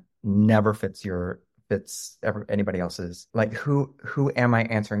blueprint never anybody else's. Like who am I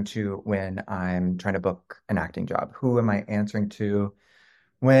answering to when I'm trying to book an acting job? Who am I answering to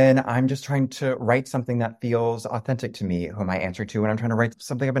when I'm just trying to write something that feels authentic to me? Who am I answering to when I'm trying to write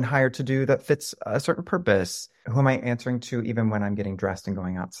something I've been hired to do that fits a certain purpose? Who am I answering to even when I'm getting dressed and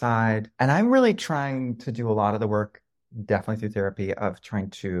going outside? And I'm really trying to do a lot of the work, definitely through therapy, of trying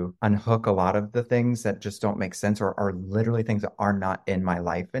to unhook a lot of the things that just don't make sense or are literally things that are not in my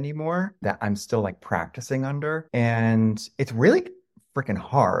life anymore that I'm still like practicing under. And it's really freaking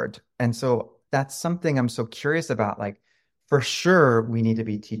hard. And so that's something I'm so curious about. Like, for sure, we need to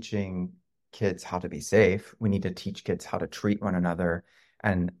be teaching kids how to be safe. We need to teach kids how to treat one another.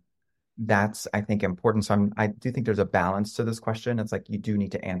 And that's, I think, important. So I do think there's a balance to this question. It's like you do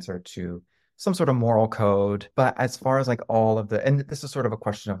need to answer to some sort of moral code. But as far as like all of and this is sort of a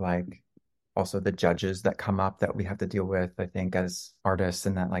question of like also the judges that come up that we have to deal with, I think, as artists,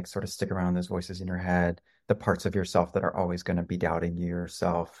 and that like sort of stick around, those voices in your head, the parts of yourself that are always going to be doubting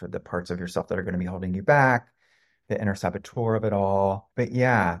yourself, the parts of yourself that are going to be holding you back, the inner saboteur of it all. But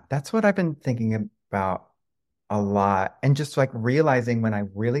yeah, that's what I've been thinking about a lot. And just like realizing when I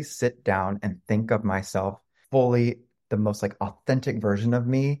really sit down and think of myself fully, the most like authentic version of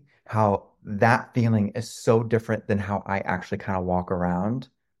me, how that feeling is so different than how I actually kind of walk around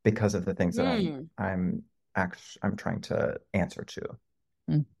because of the things that I'm trying to answer to.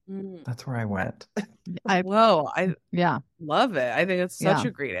 That's where I went. I love it. I think it's such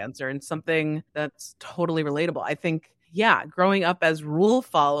a great answer and something that's totally relatable. I think, growing up as rule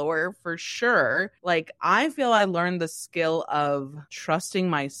follower, for sure, like I feel I learned the skill of trusting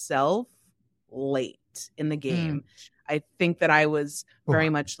myself late in the game. I think that I was very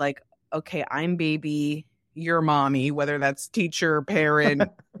much like, okay, I'm baby, you're mommy, whether that's teacher, parent,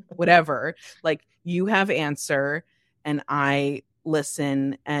 whatever. Like you have answer and I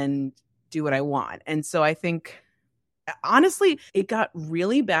listen and do what I want. And so I think, honestly, it got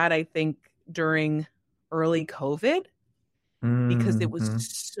really bad, I think, during early COVID because it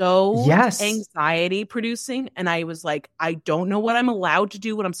was so anxiety producing. And I was like, I don't know what I'm allowed to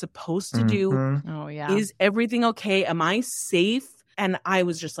do, what I'm supposed to do. Oh, yeah. Is everything okay? Am I safe? And I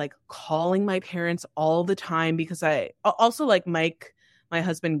was just like calling my parents all the time because I also like my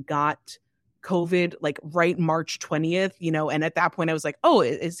husband got COVID like right March 20th, and at that point I was like, oh,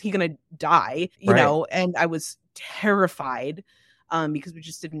 is he going to die? You know, and I was terrified because we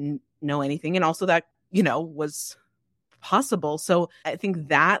just didn't know anything. And also that, was possible. So I think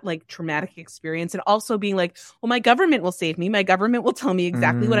that like traumatic experience and also being like, well, my government will save me. My government will tell me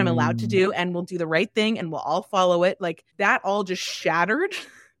exactly what I'm allowed to do and we'll do the right thing and we'll all follow it. Like that all just shattered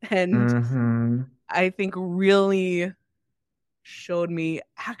and I think really showed me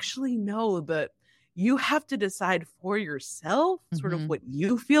actually no, that you have to decide for yourself sort of what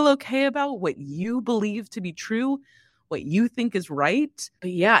you feel okay about, what you believe to be true, what you think is right. But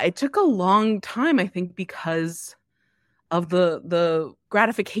yeah, it took a long time, I think, because of the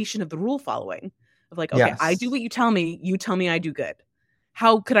gratification of the rule following of like, okay, I do what you tell me I do good.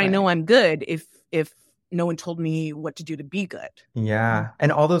 How could I know I'm good if no one told me what to do to be good? Yeah.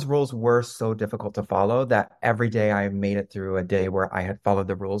 And all those rules were so difficult to follow that every day I made it through a day where I had followed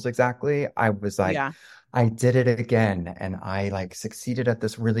the rules exactly. I was like, I did it again and I like succeeded at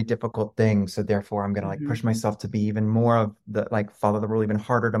this really difficult thing. So therefore I'm going to like push myself to be even more of the like follow the rule even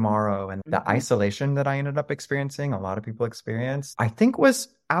harder tomorrow. And the isolation that I ended up experiencing, a lot of people experienced, I think was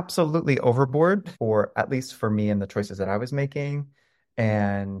absolutely overboard, for at least for me and the choices that I was making.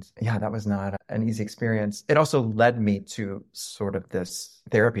 And yeah, that was not an easy experience. It also led me to sort of this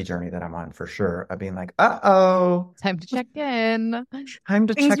therapy journey that I'm on, for sure, of being like, uh-oh. Time to check in. Time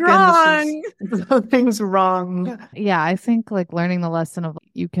to Things check wrong. in. Something's wrong. Yeah, I think like learning the lesson of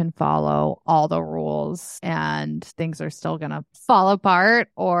you can follow all the rules and things are still going to fall apart,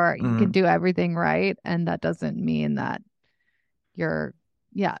 or you can do everything right. And that doesn't mean that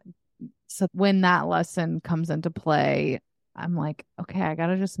so when that lesson comes into play, I'm like, okay, I got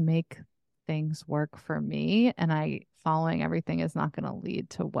to just make things work for me, and following everything is not going to lead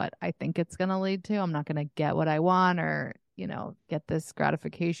to what I think it's going to lead to. I'm not going to get what I want or, get this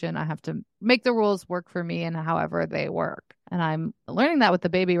gratification. I have to make the rules work for me and however they work. And I'm learning that with the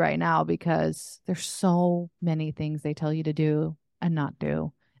baby right now because there's so many things they tell you to do and not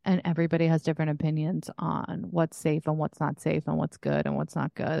do. And everybody has different opinions on what's safe and what's not safe and what's good and what's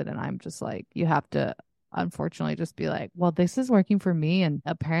not good. And I'm just like, you have to unfortunately just be like, well, this is working for me. And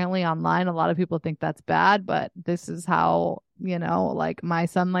apparently online, a lot of people think that's bad, but this is how, like my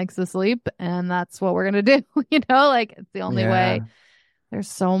son likes to sleep and that's what we're going to do, like it's the only way. There's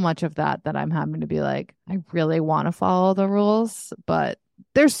so much of that I'm having to be like, I really want to follow the rules, but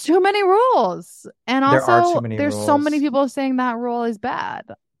there's too many rules. And also there's so many people saying that rule is bad.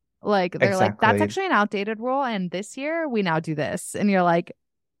 Like they're like, that's actually an outdated rule. And this year we now do this. And you're like,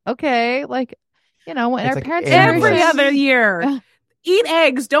 okay, like, when our parents every other year. Eat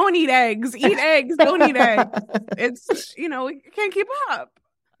eggs, don't eat eggs. Eat eggs, don't eat eggs. It's, you can't keep up.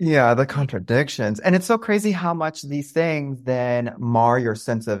 Yeah, the contradictions. And it's so crazy how much these things then mar your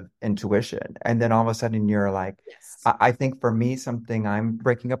sense of intuition. And then all of a sudden you're like, yes. I think for me, something I'm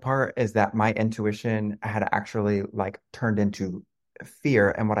breaking apart is that my intuition had actually like turned into fear.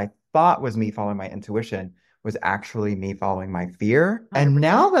 And what I thought was me following my intuition was actually me following my fear. 100%. And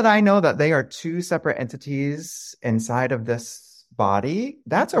now that I know that they are two separate entities inside of this body,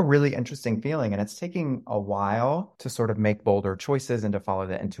 that's a really interesting feeling. And it's taking a while to sort of make bolder choices and to follow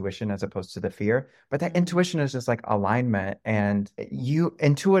the intuition as opposed to the fear. But that intuition is just like alignment. And you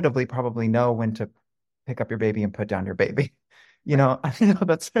intuitively probably know when to pick up your baby and put down your baby. I know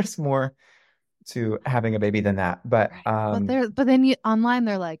there's more to having a baby than that. But but then online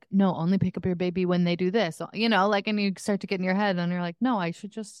they're like, no, only pick up your baby when they do this. And you start to get in your head and you're like, no, I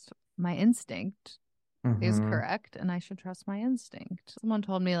should just, my instinct is correct and I should trust my instinct. Someone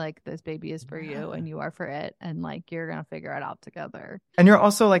told me like this baby is for you and you are for it and like you're gonna figure it out together. And you're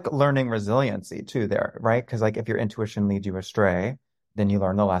also like learning resiliency too there, right? Because like if your intuition leads you astray, then you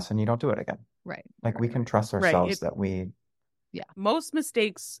learn the lesson, you don't do it again. Right. Like we can trust ourselves that we most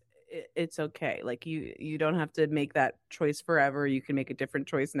mistakes it's okay. Like you don't have to make that choice forever. You can make a different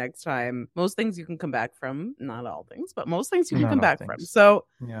choice next time. Most things you can come back from. Not all things, but most things you can come back from. So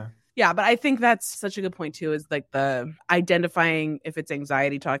yeah, but I think that's such a good point too, is like the identifying if it's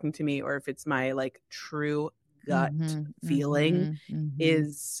anxiety talking to me or if it's my like true gut feeling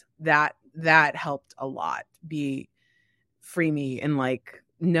is that helped a lot free me in like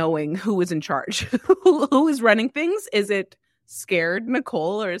knowing who is in charge, who is running things. Is it scared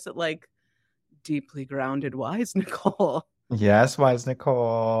Nicole or is it like deeply grounded wise Nicole? Yes, wise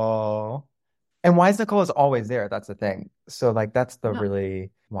Nicole. And wise Nicole is always there. That's the thing. So like that's the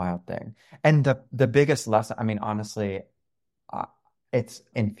really wild thing. And the biggest lesson, I mean, honestly, it's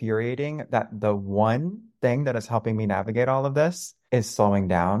infuriating that the one thing that is helping me navigate all of this is slowing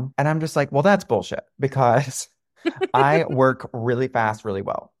down. And I'm just like, well, that's bullshit because I work really fast, really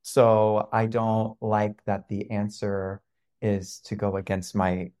well. So I don't like that the answer is to go against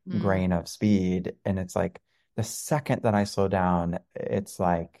my grain of speed. And it's like the second that I slow down, it's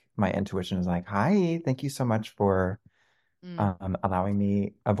like my intuition is like, hi, thank you so much for allowing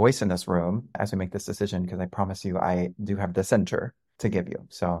me a voice in this room as we make this decision, because I promise you I do have the center to give you.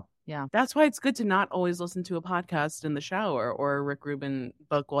 So yeah, that's why it's good to not always listen to a podcast in the shower or a Rick Rubin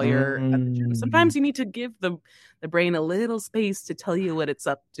book while you're at the gym. Sometimes you need to give the brain a little space to tell you what it's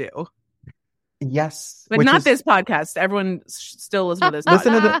up to. Yes, but not this podcast. Everyone still listen to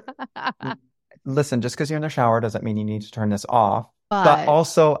this. Listen, just because you're in the shower doesn't mean you need to turn this off. But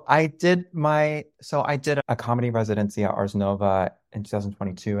also, I did a comedy residency at Ars Nova in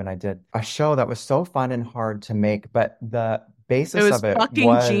 2022, and I did a show that was so fun and hard to make, but the basis of it fucking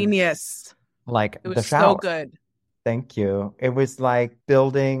was genius. Like it was the shower. So good. Thank you. It was like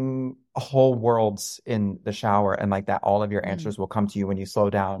building whole worlds in the shower, and like that all of your answers will come to you when you slow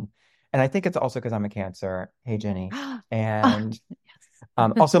down. And I think it's also because I'm a Cancer. Hey, Jenny. And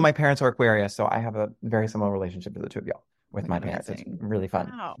also my parents are Aquarius, so I have a very similar relationship to the two of y'all with my parents. It's really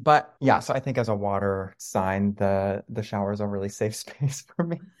fun. Wow. But yeah, so I think as a water sign, the shower is a really safe space for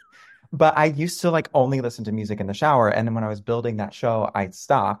me. But I used to like only listen to music in the shower. And then when I was building that show, I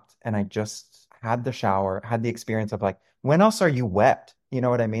stopped and I just had the shower, had the experience of like, when else are you wet? You know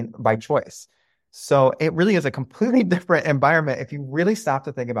what I mean? By choice. So it really is a completely different environment. If you really stop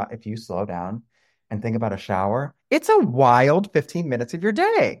to think about, if you slow down and think about a shower, it's a wild 15 minutes of your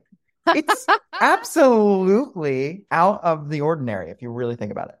day. It's absolutely out of the ordinary if you really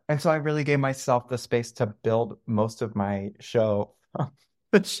think about it. And so I really gave myself the space to build most of my show from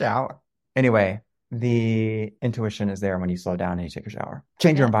the shower. Anyway, the intuition is there when you slow down and you take a shower.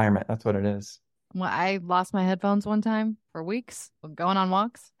 Change your environment. That's what it is. Well, I lost my headphones one time for weeks, going on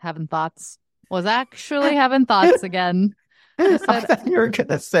walks, having thoughts. Was actually having thoughts again. I I thought you were going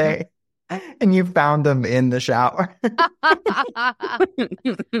to say, and you found them in the shower.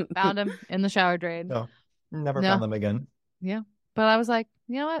 Found him in the shower drain. No, never found them again. Yeah. But I was like,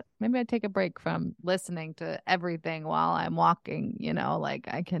 you know what? Maybe I'd take a break from listening to everything while I'm walking, like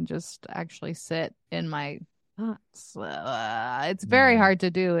I can just actually sit in my thoughts. It's very hard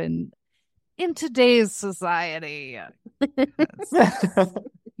to do in today's society.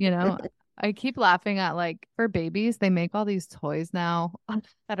 I keep laughing at, like, for babies, they make all these toys now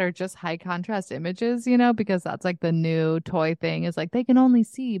that are just high contrast images, because that's like the new toy thing is like they can only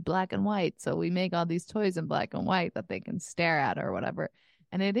see black and white. So we make all these toys in black and white that they can stare at or whatever.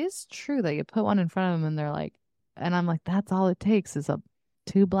 And it is true that you put one in front of them and they're like, and I'm like, that's all it takes is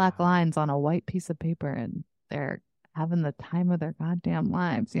two black lines on a white piece of paper and they're having the time of their goddamn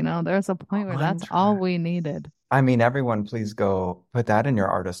lives. There's a point where that's all we needed. I mean, everyone, please go put that in your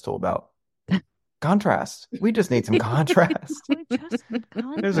artist tool belt. Contrast. We just need some contrast.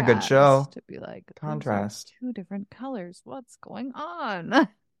 There's a good show. To be like, contrast. Two different colors. What's going on?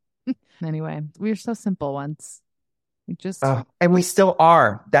 Anyway, we were so simple once. And we still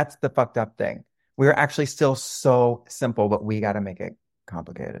are. That's the fucked up thing. We're actually still so simple, but we got to make it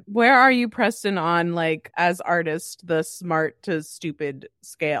complicated. Where are you, Preston, on, like, as artist, the smart to stupid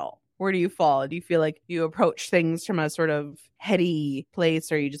scale? Where do you fall? Do you feel like you approach things from a sort of heady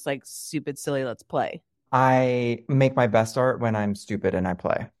place, or are you just like, stupid, silly, let's play? I make my best art when I'm stupid and I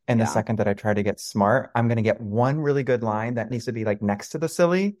play. And the second that I try to get smart, I'm going to get one really good line that needs to be like next to the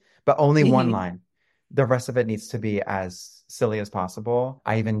silly, but only one line. The rest of it needs to be as silly as possible.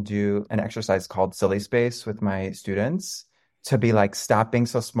 I even do an exercise called Silly Space with my students to be like, stop being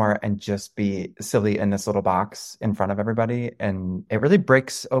so smart and just be silly in this little box in front of everybody. And it really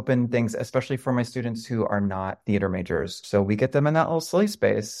breaks open things, especially for my students who are not theater majors. So we get them in that little silly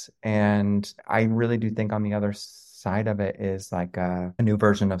space. And I really do think on the other side of it is like a new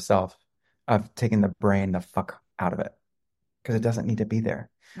version of self, of taking the brain the fuck out of it, because it doesn't need to be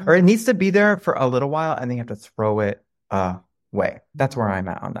there. Or it needs to be there for a little while and then you have to throw it away. That's where I'm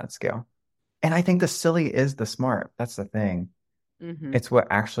at on that scale. And I think the silly is the smart. That's the thing. Mm-hmm. It's what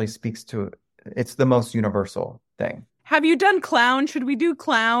actually speaks to, it's the most universal thing. Have you done clown? Should we do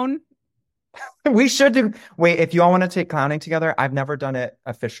clown? We should do. Wait, if you all want to take clowning together, I've never done it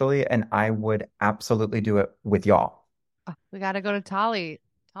officially, and I would absolutely do it with y'all. We got to go to Tali's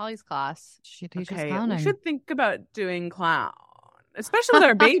class. She teaches clowning. We should think about doing clown. Especially with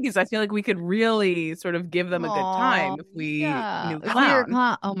our babies, I feel like we could really sort of give them a good time if we knew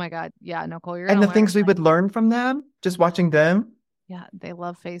clown. Oh my God. Yeah, Nicole, you're and the things we would learn from them, just watching them. Yeah, they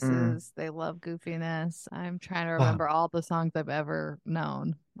love faces. They love goofiness. I'm trying to remember all the songs I've ever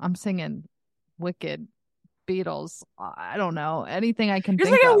known. I'm singing Wicked, Beatles. I don't know. Anything I can think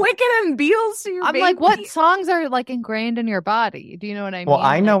of. You're singing Wicked and Beatles to your baby? Like, what songs are like ingrained in your body? Do you know what I mean? Well,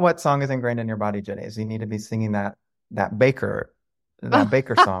 I know what song is ingrained in your body, Jenny. So you need to be singing that Baker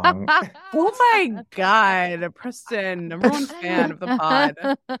song. Oh my God, Preston, number one fan of the pod.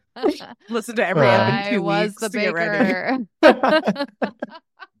 Listen to every episode. I was the Baker.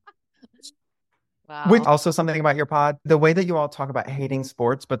 Wow. Which also something about your pod, the way that you all talk about hating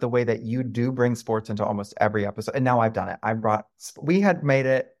sports, but the way that you do bring sports into almost every episode. And now I've done it. We had made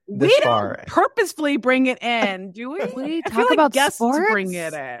it this far. We don't purposefully bring it in, do we? We talk about guests sports? Bring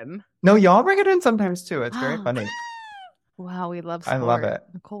it in. No, y'all bring it in sometimes too. It's very funny. Wow, we love sport. I love it.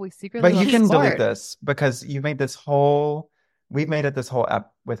 Nicole, we secretly But love you can sport. delete this because we've made it this whole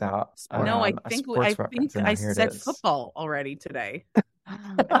app without No, I think I said football already today.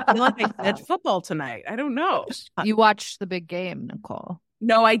 I feel like I said football tonight. I don't know. You watched the big game, Nicole.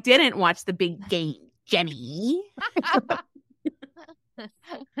 No, I didn't watch the big game, Jenny. I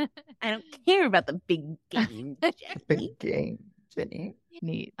don't care about the big game, Jenny. Big game, Jenny.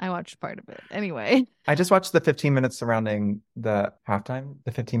 Neat. I watched part of it. Anyway. I just watched the 15 minutes surrounding the halftime,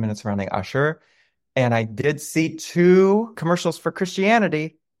 the 15 minutes surrounding Usher. And I did see 2 commercials for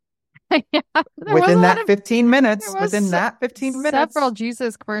Christianity. Yeah, within that 15 minutes. Several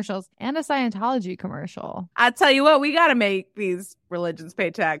Jesus commercials and a Scientology commercial. I tell you what, we got to make these religions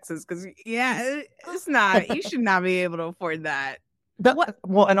pay taxes because, it's not, you should not be able to afford that.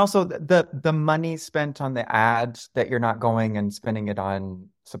 Well, and also the money spent on the ads that you're not going and spending it on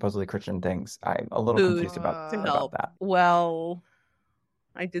supposedly Christian things. I'm a little confused about that. Well,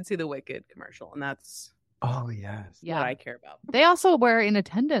 I did see the Wicked commercial, and that's Oh, yes. Yeah. What I care about. They also were in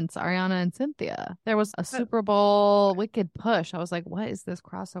attendance, Ariana and Cynthia. There was a Super Bowl Wicked push. I was like, what is this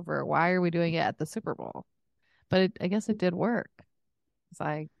crossover? Why are we doing it at the Super Bowl? But I guess it did work because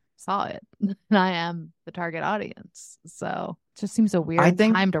I saw it and I am the target audience. So it just seems a weird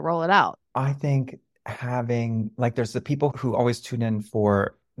time to roll it out. I think having, like, there's the people who always tune in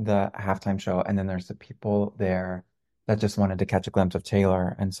for the halftime show, and then there's the people there that just wanted to catch a glimpse of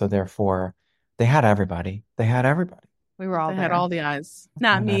Taylor. And so therefore, they had everybody. They had everybody. We were all They there. had all the eyes.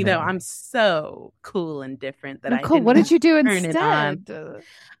 Not me, though. I'm so cool and different that I Nicole, didn't what did you do turn it instead? on.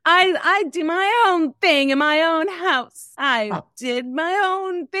 I do my own thing in my own house. I did my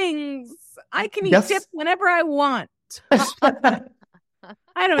own things. I can eat dip whenever I want.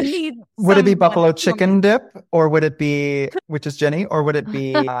 I don't need. Would it be buffalo chicken dip, or would it be, which is Jenny, or would it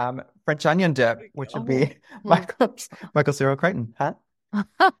be French onion dip, which would be Michael Cyril Crichton? Huh?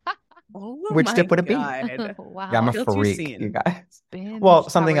 Which dip would it be? Wow. Yeah, I'm a freak, you guys. Well,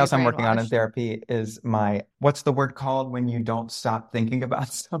 something else I'm working on in therapy is what's the word called when you don't stop thinking about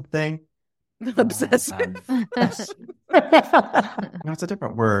something? Obsessive. No, it's a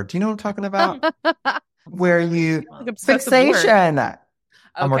different word. Do you know what I'm talking about? Where you fixation.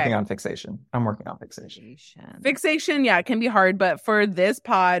 I'm working on fixation. Fixation, yeah, it can be hard, but for this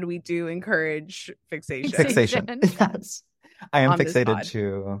pod, we do encourage fixation. Fixation. Yes. I am fixated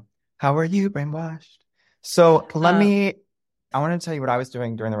to how are you brainwashed? So I want to tell you what I was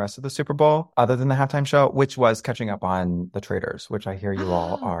doing during the rest of the Super Bowl, other than the halftime show, which was catching up on the Traitors, which I hear you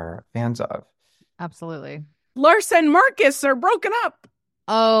all are fans of. Absolutely. Lars and Marcus are broken up.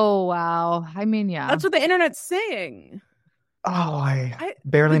 Oh, wow. I mean, yeah. That's what the internet's saying. Oh, I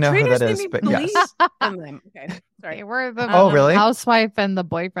barely know who that is, but yes. Okay, sorry. They were the really? housewife and the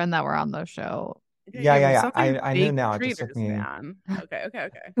boyfriend that were on the show. Yeah. I knew now. It just took me. Okay.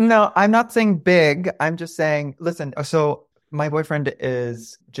 No, I'm not saying big. I'm just saying, listen, so my boyfriend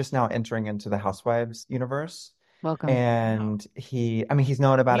is just now entering into the Housewives universe. Welcome. And he's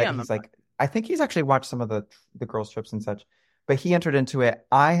known about it. He's like, I think he's actually watched some of the girls' trips and such, but he entered into it.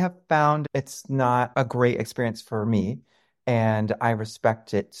 I have found it's not a great experience for me. And I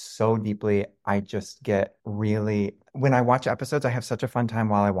respect it so deeply. I just get really, when I watch episodes, I have such a fun time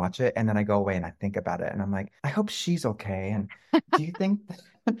while I watch it. And then I go away and I think about it. And I'm like, I hope she's okay. And do you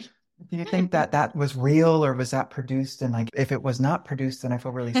think that was real, or was that produced? And like, if it was not produced, then I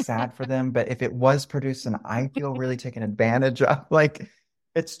feel really sad for them. But if it was produced, then I feel really taken advantage of. Like,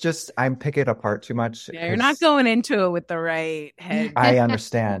 it's just, I'm picking it apart too much. Yeah, you're not going into it with the right head. I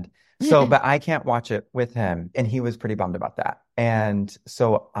understand. So, but I can't watch it with him. And he was pretty bummed about that. And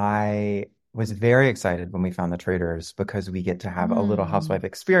so I was very excited when we found the Traitors, because we get to have a little housewife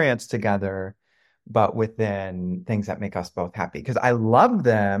experience together, but within things that make us both happy. Because I love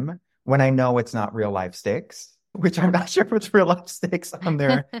them when I know it's not real life stakes, which I'm not sure if it's real life stakes on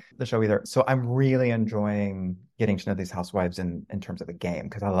the show either. So I'm really enjoying getting to know these housewives in terms of the game,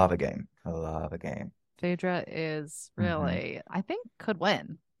 because I love a game. Phaedra is really, I think, could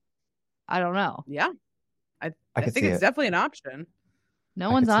win. I don't know. Yeah. I think it's definitely an option.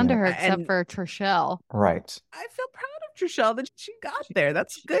 No one's onto her except for Trishelle. Right. I feel proud of Trishelle that she got there.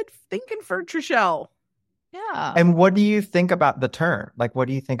 That's good thinking for Trishelle. Yeah. And what do you think about the turn? Like, what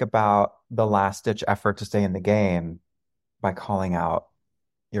do you think about the last-ditch effort to stay in the game by calling out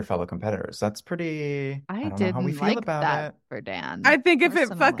your fellow competitors? That's pretty... I don't know how we feel about it. For Dan. I think if it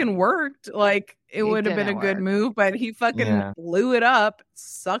fucking worked, like, it would have been a good move, but he fucking blew it up,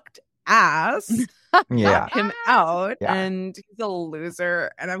 sucked ass, knocked him out, and he's a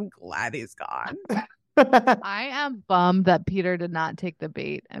loser, and I'm glad he's gone. I am bummed that Peter did not take the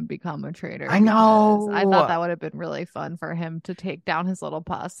bait and become a traitor. I know. I thought that would have been really fun for him to take down his little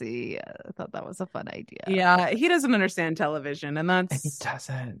posse. I thought that was a fun idea. Yeah, he doesn't understand television, and that's... He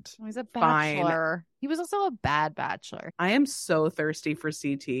doesn't. He's a bachelor. Fine. He was also a bad bachelor. I am so thirsty for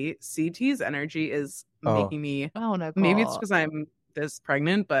CT. CT's energy is making me... Oh, no. Maybe it's because I'm this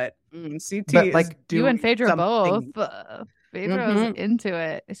pregnant, but CT but, like, is doing you and Phaedra something. both. Phaedra was into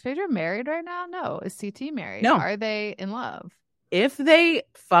it. Is Phaedra married right now? No. Is CT married? No. Are they in love? If they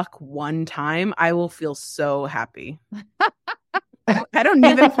fuck one time, I will feel so happy. I don't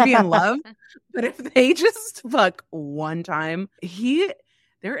need them to be in love, but if they just fuck one time,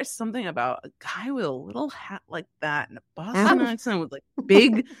 there is something about a guy with a little hat like that and a Boston accent with like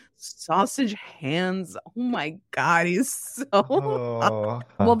big sausage hands. Oh my God, he's so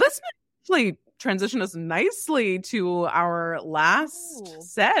well, this actually transition us nicely to our last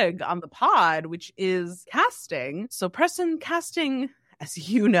seg on the pod, which is casting. So Preston, casting as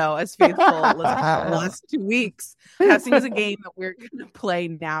you know, as faithful listeners for the last 2 weeks, casting is a game that we're going to play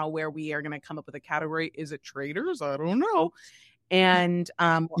now where we are going to come up with a category. Is it traitors? I don't know. And we're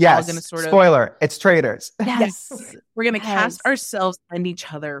all Yes. going to sort of Spoiler. It's traitors. Yes. we're going to Yes. cast ourselves and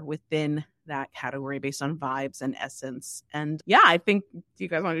each other within that category based on vibes and essence. And yeah, I think, do you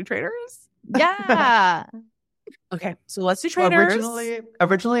guys want to do traitors? Yeah. Okay, so let's do Well, traitors.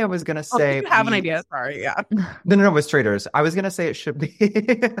 originally I was gonna say you have an idea. Sorry, yeah. No, it was traitors. I was gonna say it should be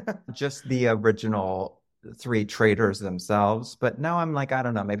just the original 3 traitors themselves, but now I'm like, I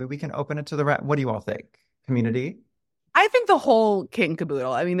don't know. Maybe we can open it to the what do you all think? Community? I think the whole kit and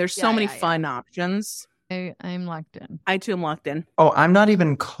caboodle. I mean, there's so Yeah, many yeah, fun options. I'm locked in. I too am locked in. Oh, I'm not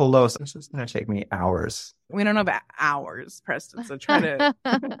even close. This is gonna take me hours. We don't know about hours, Preston. So try to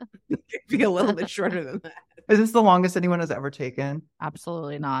be a little bit shorter than that. Is this the longest anyone has ever taken?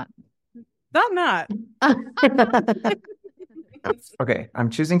 Absolutely not. Not. Okay, I'm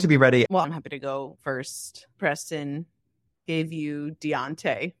choosing to be ready. Well, I'm happy to go first. Preston gave you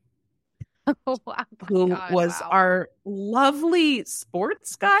Deontay, Oh, wow. who God, was wow. our lovely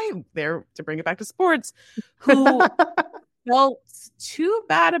sports guy, there to bring it back to sports, who felt too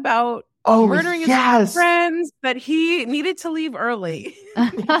bad about Oh, murdering his yes. friends that he needed to leave early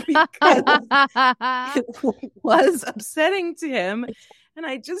because it was upsetting to him. And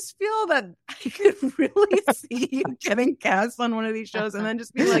I just feel that I could really see you getting cast on one of these shows and then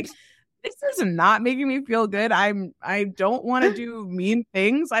just be like, this is not making me feel good. I don't want to do mean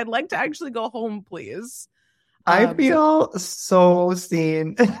things. I'd like to actually go home, please. I feel so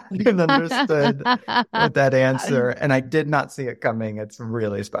seen and understood with that answer, and I did not see it coming. It's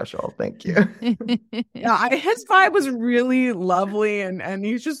really special. Thank you. Yeah, his vibe was really lovely, and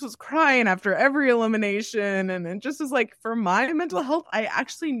he just was crying after every elimination, and it just was like, for my mental health, I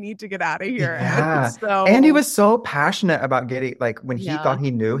actually need to get out of here. Yeah. So, And he was so passionate about getting, like, when he Yeah. thought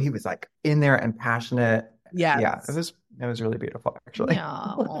he knew, he was like in there and passionate. yes. Yeah, it was really beautiful, actually.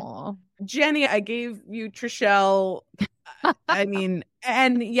 No. Jenny, I gave you Trishelle. I mean,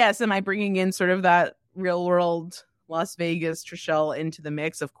 and yes, am I bringing in sort of that real world Las Vegas Trishelle into the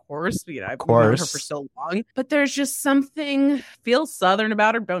mix? Of course, you know, I've known her for so long, but there's just something feels Southern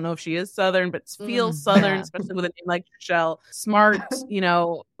about her. Don't know if she is Southern, but feels Southern, yeah. especially with a name like Trishelle. Smart, you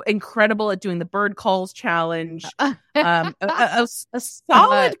know, incredible at doing the bird calls challenge. A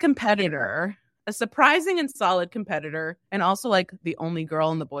solid competitor. A surprising and solid competitor, and also like the only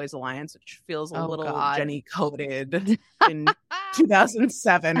girl in the Boys Alliance, which feels a little God. Jenny coded in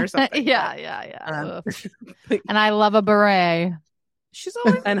 2007 or something. Yeah. And I love a beret. She's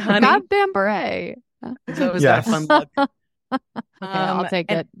always and honey. Goddamn beret. So it was that fun look. Okay, I'll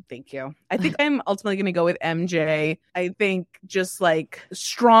take it. Thank you. I think I'm ultimately going to go with MJ. I think just like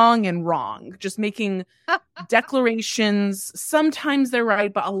strong and wrong, just making declarations. Sometimes they're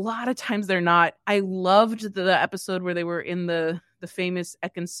right, but a lot of times they're not. I loved the episode where they were in the famous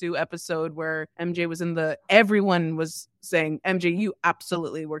Ekin-Su episode where MJ was everyone was saying, MJ, you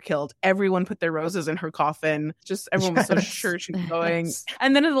absolutely were killed. Everyone put their roses in her coffin. Just everyone was so sure she's going. Yes.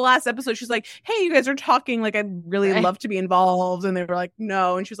 And then in the last episode, she's like, hey, you guys are talking. Like, I'd really love to be involved. And they were like,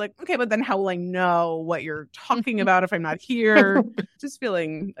 no. And she's like, okay, but then how will I know what you're talking about if I'm not here? Just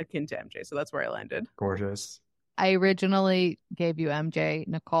feeling akin to MJ. So that's where I landed. Gorgeous. I originally gave you MJ,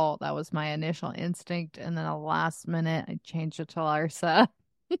 Nicole. That was my initial instinct. And then the last minute, I changed it to Larsa.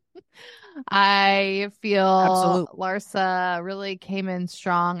 I feel Larsa really came in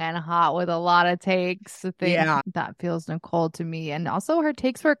strong and hot with a lot of takes. I think that feels Nicole to me. And also her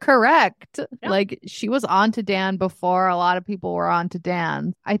takes were correct. Yeah. Like she was on to Dan before a lot of people were on to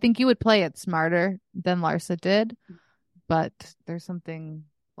Dan. I think you would play it smarter than Larsa did. But there's something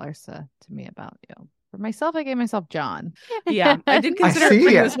Larsa to me about you. For myself, I gave myself John. Yeah, I did consider it for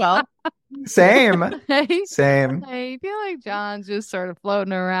you as well. Same. I feel like John's just sort of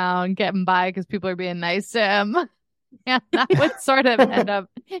floating around, getting by because people are being nice to him. And that would sort of end up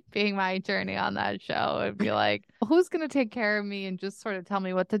being my journey on that show. It'd be like, who's going to take care of me and just sort of tell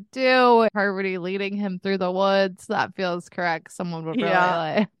me what to do? Parvati leading him through the woods. That feels correct. Someone would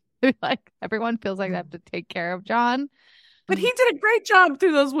really like everyone feels like they have to take care of John. But he did a great job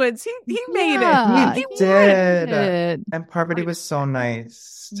through those woods. He made it. He did. And Parvati was so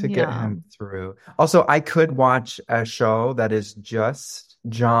nice to get him through. Also, I could watch a show that is just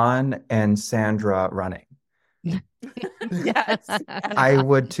John and Sandra running. Yes. I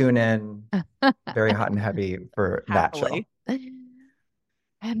would tune in very hot and heavy for that show.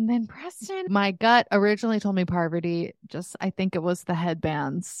 And then Preston, my gut originally told me Parvati. I think it was the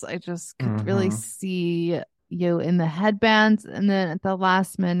headbands. I just could really see you in the headbands, and then at the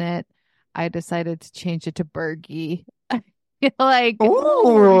last minute I decided to change it to Bergie. Like,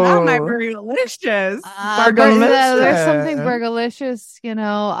 Not my Ooh, burgalicious. there's something burgalicious.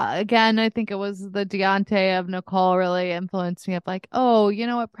 burgalicious, again, I think it was the Deontay of Nicole really influenced me of like, oh, you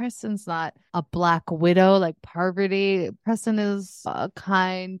know what? Preston's not a black widow like Parvati. Preston is a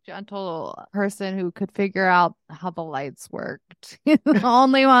kind, gentle person who could figure out how the lights worked. He's the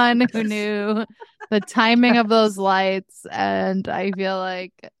only one who knew the timing of those lights. And I feel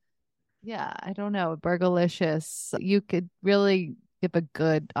like, yeah, I don't know, Burgalicious. You could really give a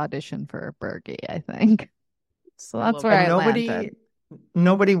good audition for Bergie, I think. So I that's love where And I nobody landed.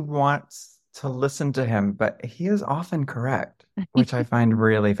 nobody wants to listen to him, but he is often correct, which I find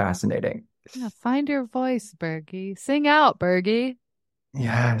really fascinating. Yeah, find your voice, Bergie. Sing out, Bergie.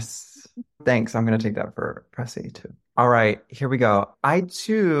 Yes. Thanks. I'm going to take that for Pressy too. All right, here we go. I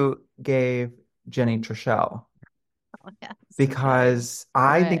too gave Jenny Trishelle Oh, yes. because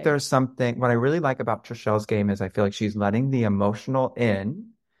I think Hooray. there's something, what I really like about Trishelle's game is I feel like she's letting the emotional in,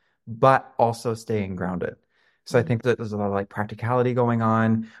 but also staying grounded. So I think that there's a lot of like practicality going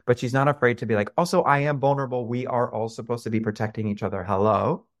on, but she's not afraid to be like, also, I am vulnerable. We are all supposed to be protecting each other.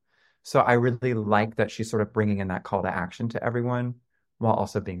 Hello. So I really like that she's sort of bringing in that call to action to everyone while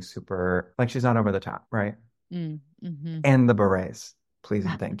also being super, like she's not over the top, right? Mm-hmm. And the berets, please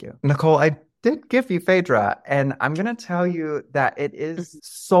and thank you. Nicole, I did give you Phaedra, and I'm going to tell you that it is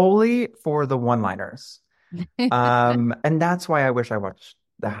solely for the one-liners. And that's why I wish I watched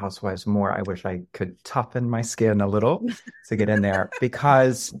The Housewives more. I wish I could toughen my skin a little to get in there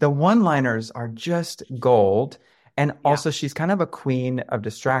because the one-liners are just gold. And also, she's kind of a queen of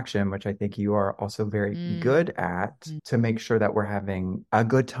distraction, which I think you are also very good at to make sure that we're having a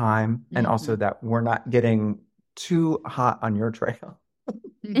good time and also that we're not getting too hot on your trail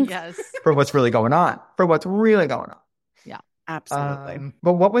Yes. for what's really going on, for what's really going on. Yeah. Absolutely.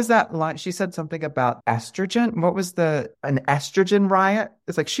 But what was that line? She said something about estrogen. What was an estrogen riot?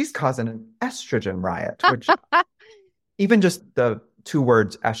 It's like she's causing an estrogen riot, which even just the two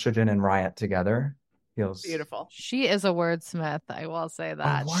words estrogen and riot together feels Beautiful. She is a wordsmith. I will say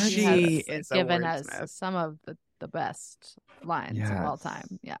that. wordsmith. She has is a given us wordsmith. some of the best lines of all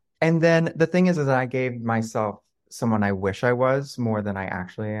time. Yeah. And then the thing is that I gave myself someone I wish I was more than I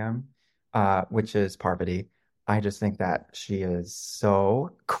actually am, which is Parvati. I just think that she is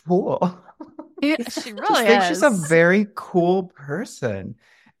so cool. Yeah, she really Just think is. she's a very cool person.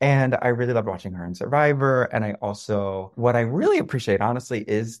 And I really loved watching her in Survivor. And what I really appreciate, honestly,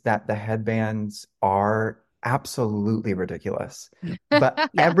 is that the headbands are absolutely ridiculous. But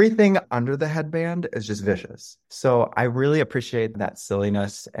everything under the headband is just vicious. So I really appreciate that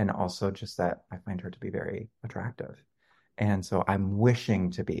silliness and also just that I find her to be very attractive. And so I'm wishing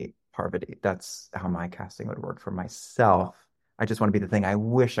to be Parvati. That's how my casting would work for myself. I just want to be the thing I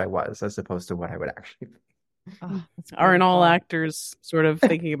wish I was, as opposed to what I would actually be. Oh, Aren't all actors sort of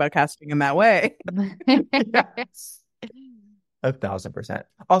thinking about casting in that way? Yes. 1,000%.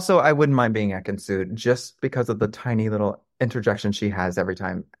 Also, I wouldn't mind being Ekin-Su just because of the tiny little interjection she has every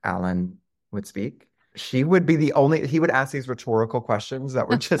time Alan would speak. He would ask these rhetorical questions that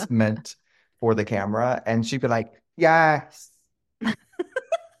were just meant for the camera. And she'd be like, yes.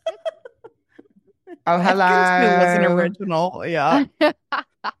 Oh, hello. It wasn't original. Yeah.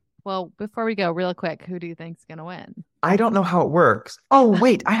 Well, before we go, real quick, who do you think's gonna win? I don't know how it works. Oh,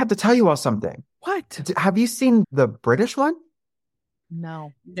 wait, I have to tell you all something. What? Have you seen the British one?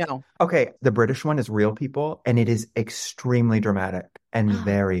 No. No. Okay, the British one is real people, and it is extremely dramatic and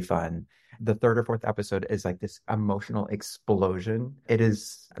very fun. The third or fourth episode is like this emotional explosion.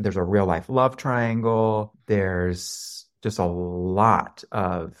 There's a real life love triangle. There's just a lot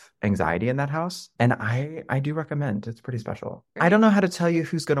of anxiety in that house. And I do recommend. It's pretty special. I don't know how to tell you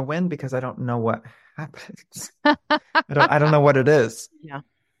who's going to win because I don't know what happens. I don't know what it is. Yeah.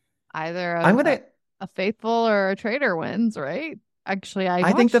 Either a faithful or a traitor wins, right? Actually,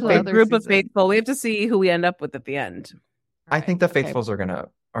 I think the group of faithful. We have to see who we end up with at the end. I think the faithfuls are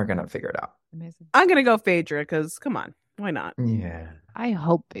gonna figure it out. Amazing. I'm gonna go Phaedra because come on, why not? Yeah. I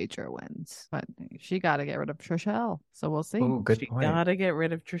hope Phaedra wins, but she got to get rid of Trishelle, so we'll see. Oh, good She point. gotta get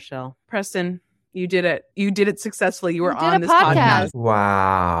rid of Trishelle. Preston, you did it. You did it successfully. You were did on a this podcast.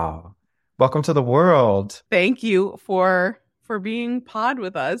 Wow. Welcome to the world. Thank you for being pod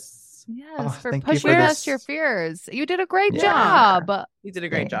with us. Yes, for thank you pushing for past this. your fears. You did a great Yeah. job. You did a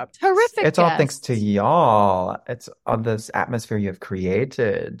great job. Terrific. It's all guest. thanks to y'all. It's on this atmosphere you have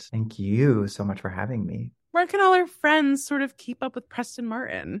created. Thank you so much for having me. Where can all our friends sort of keep up with Preston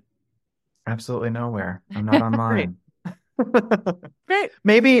Martin? Absolutely nowhere. I'm not online. Great.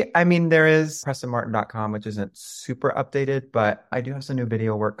 Maybe, there is PrestonMartin.com, which isn't super updated, but I do have some new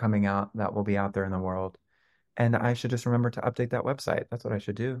video work coming out that will be out there in the world. And I should just remember to update that website. That's what I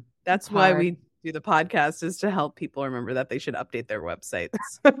should do. That's It's why hard. we do the podcast, is to help people remember that they should update their websites.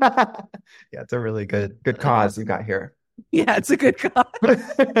 Yeah, it's a really good cause you got here. Yeah, it's a good cause.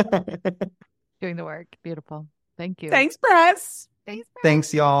 Doing the work. Beautiful. Thank you. Thanks, Press. Thanks.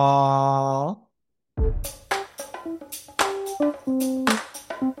 Thanks, y'all.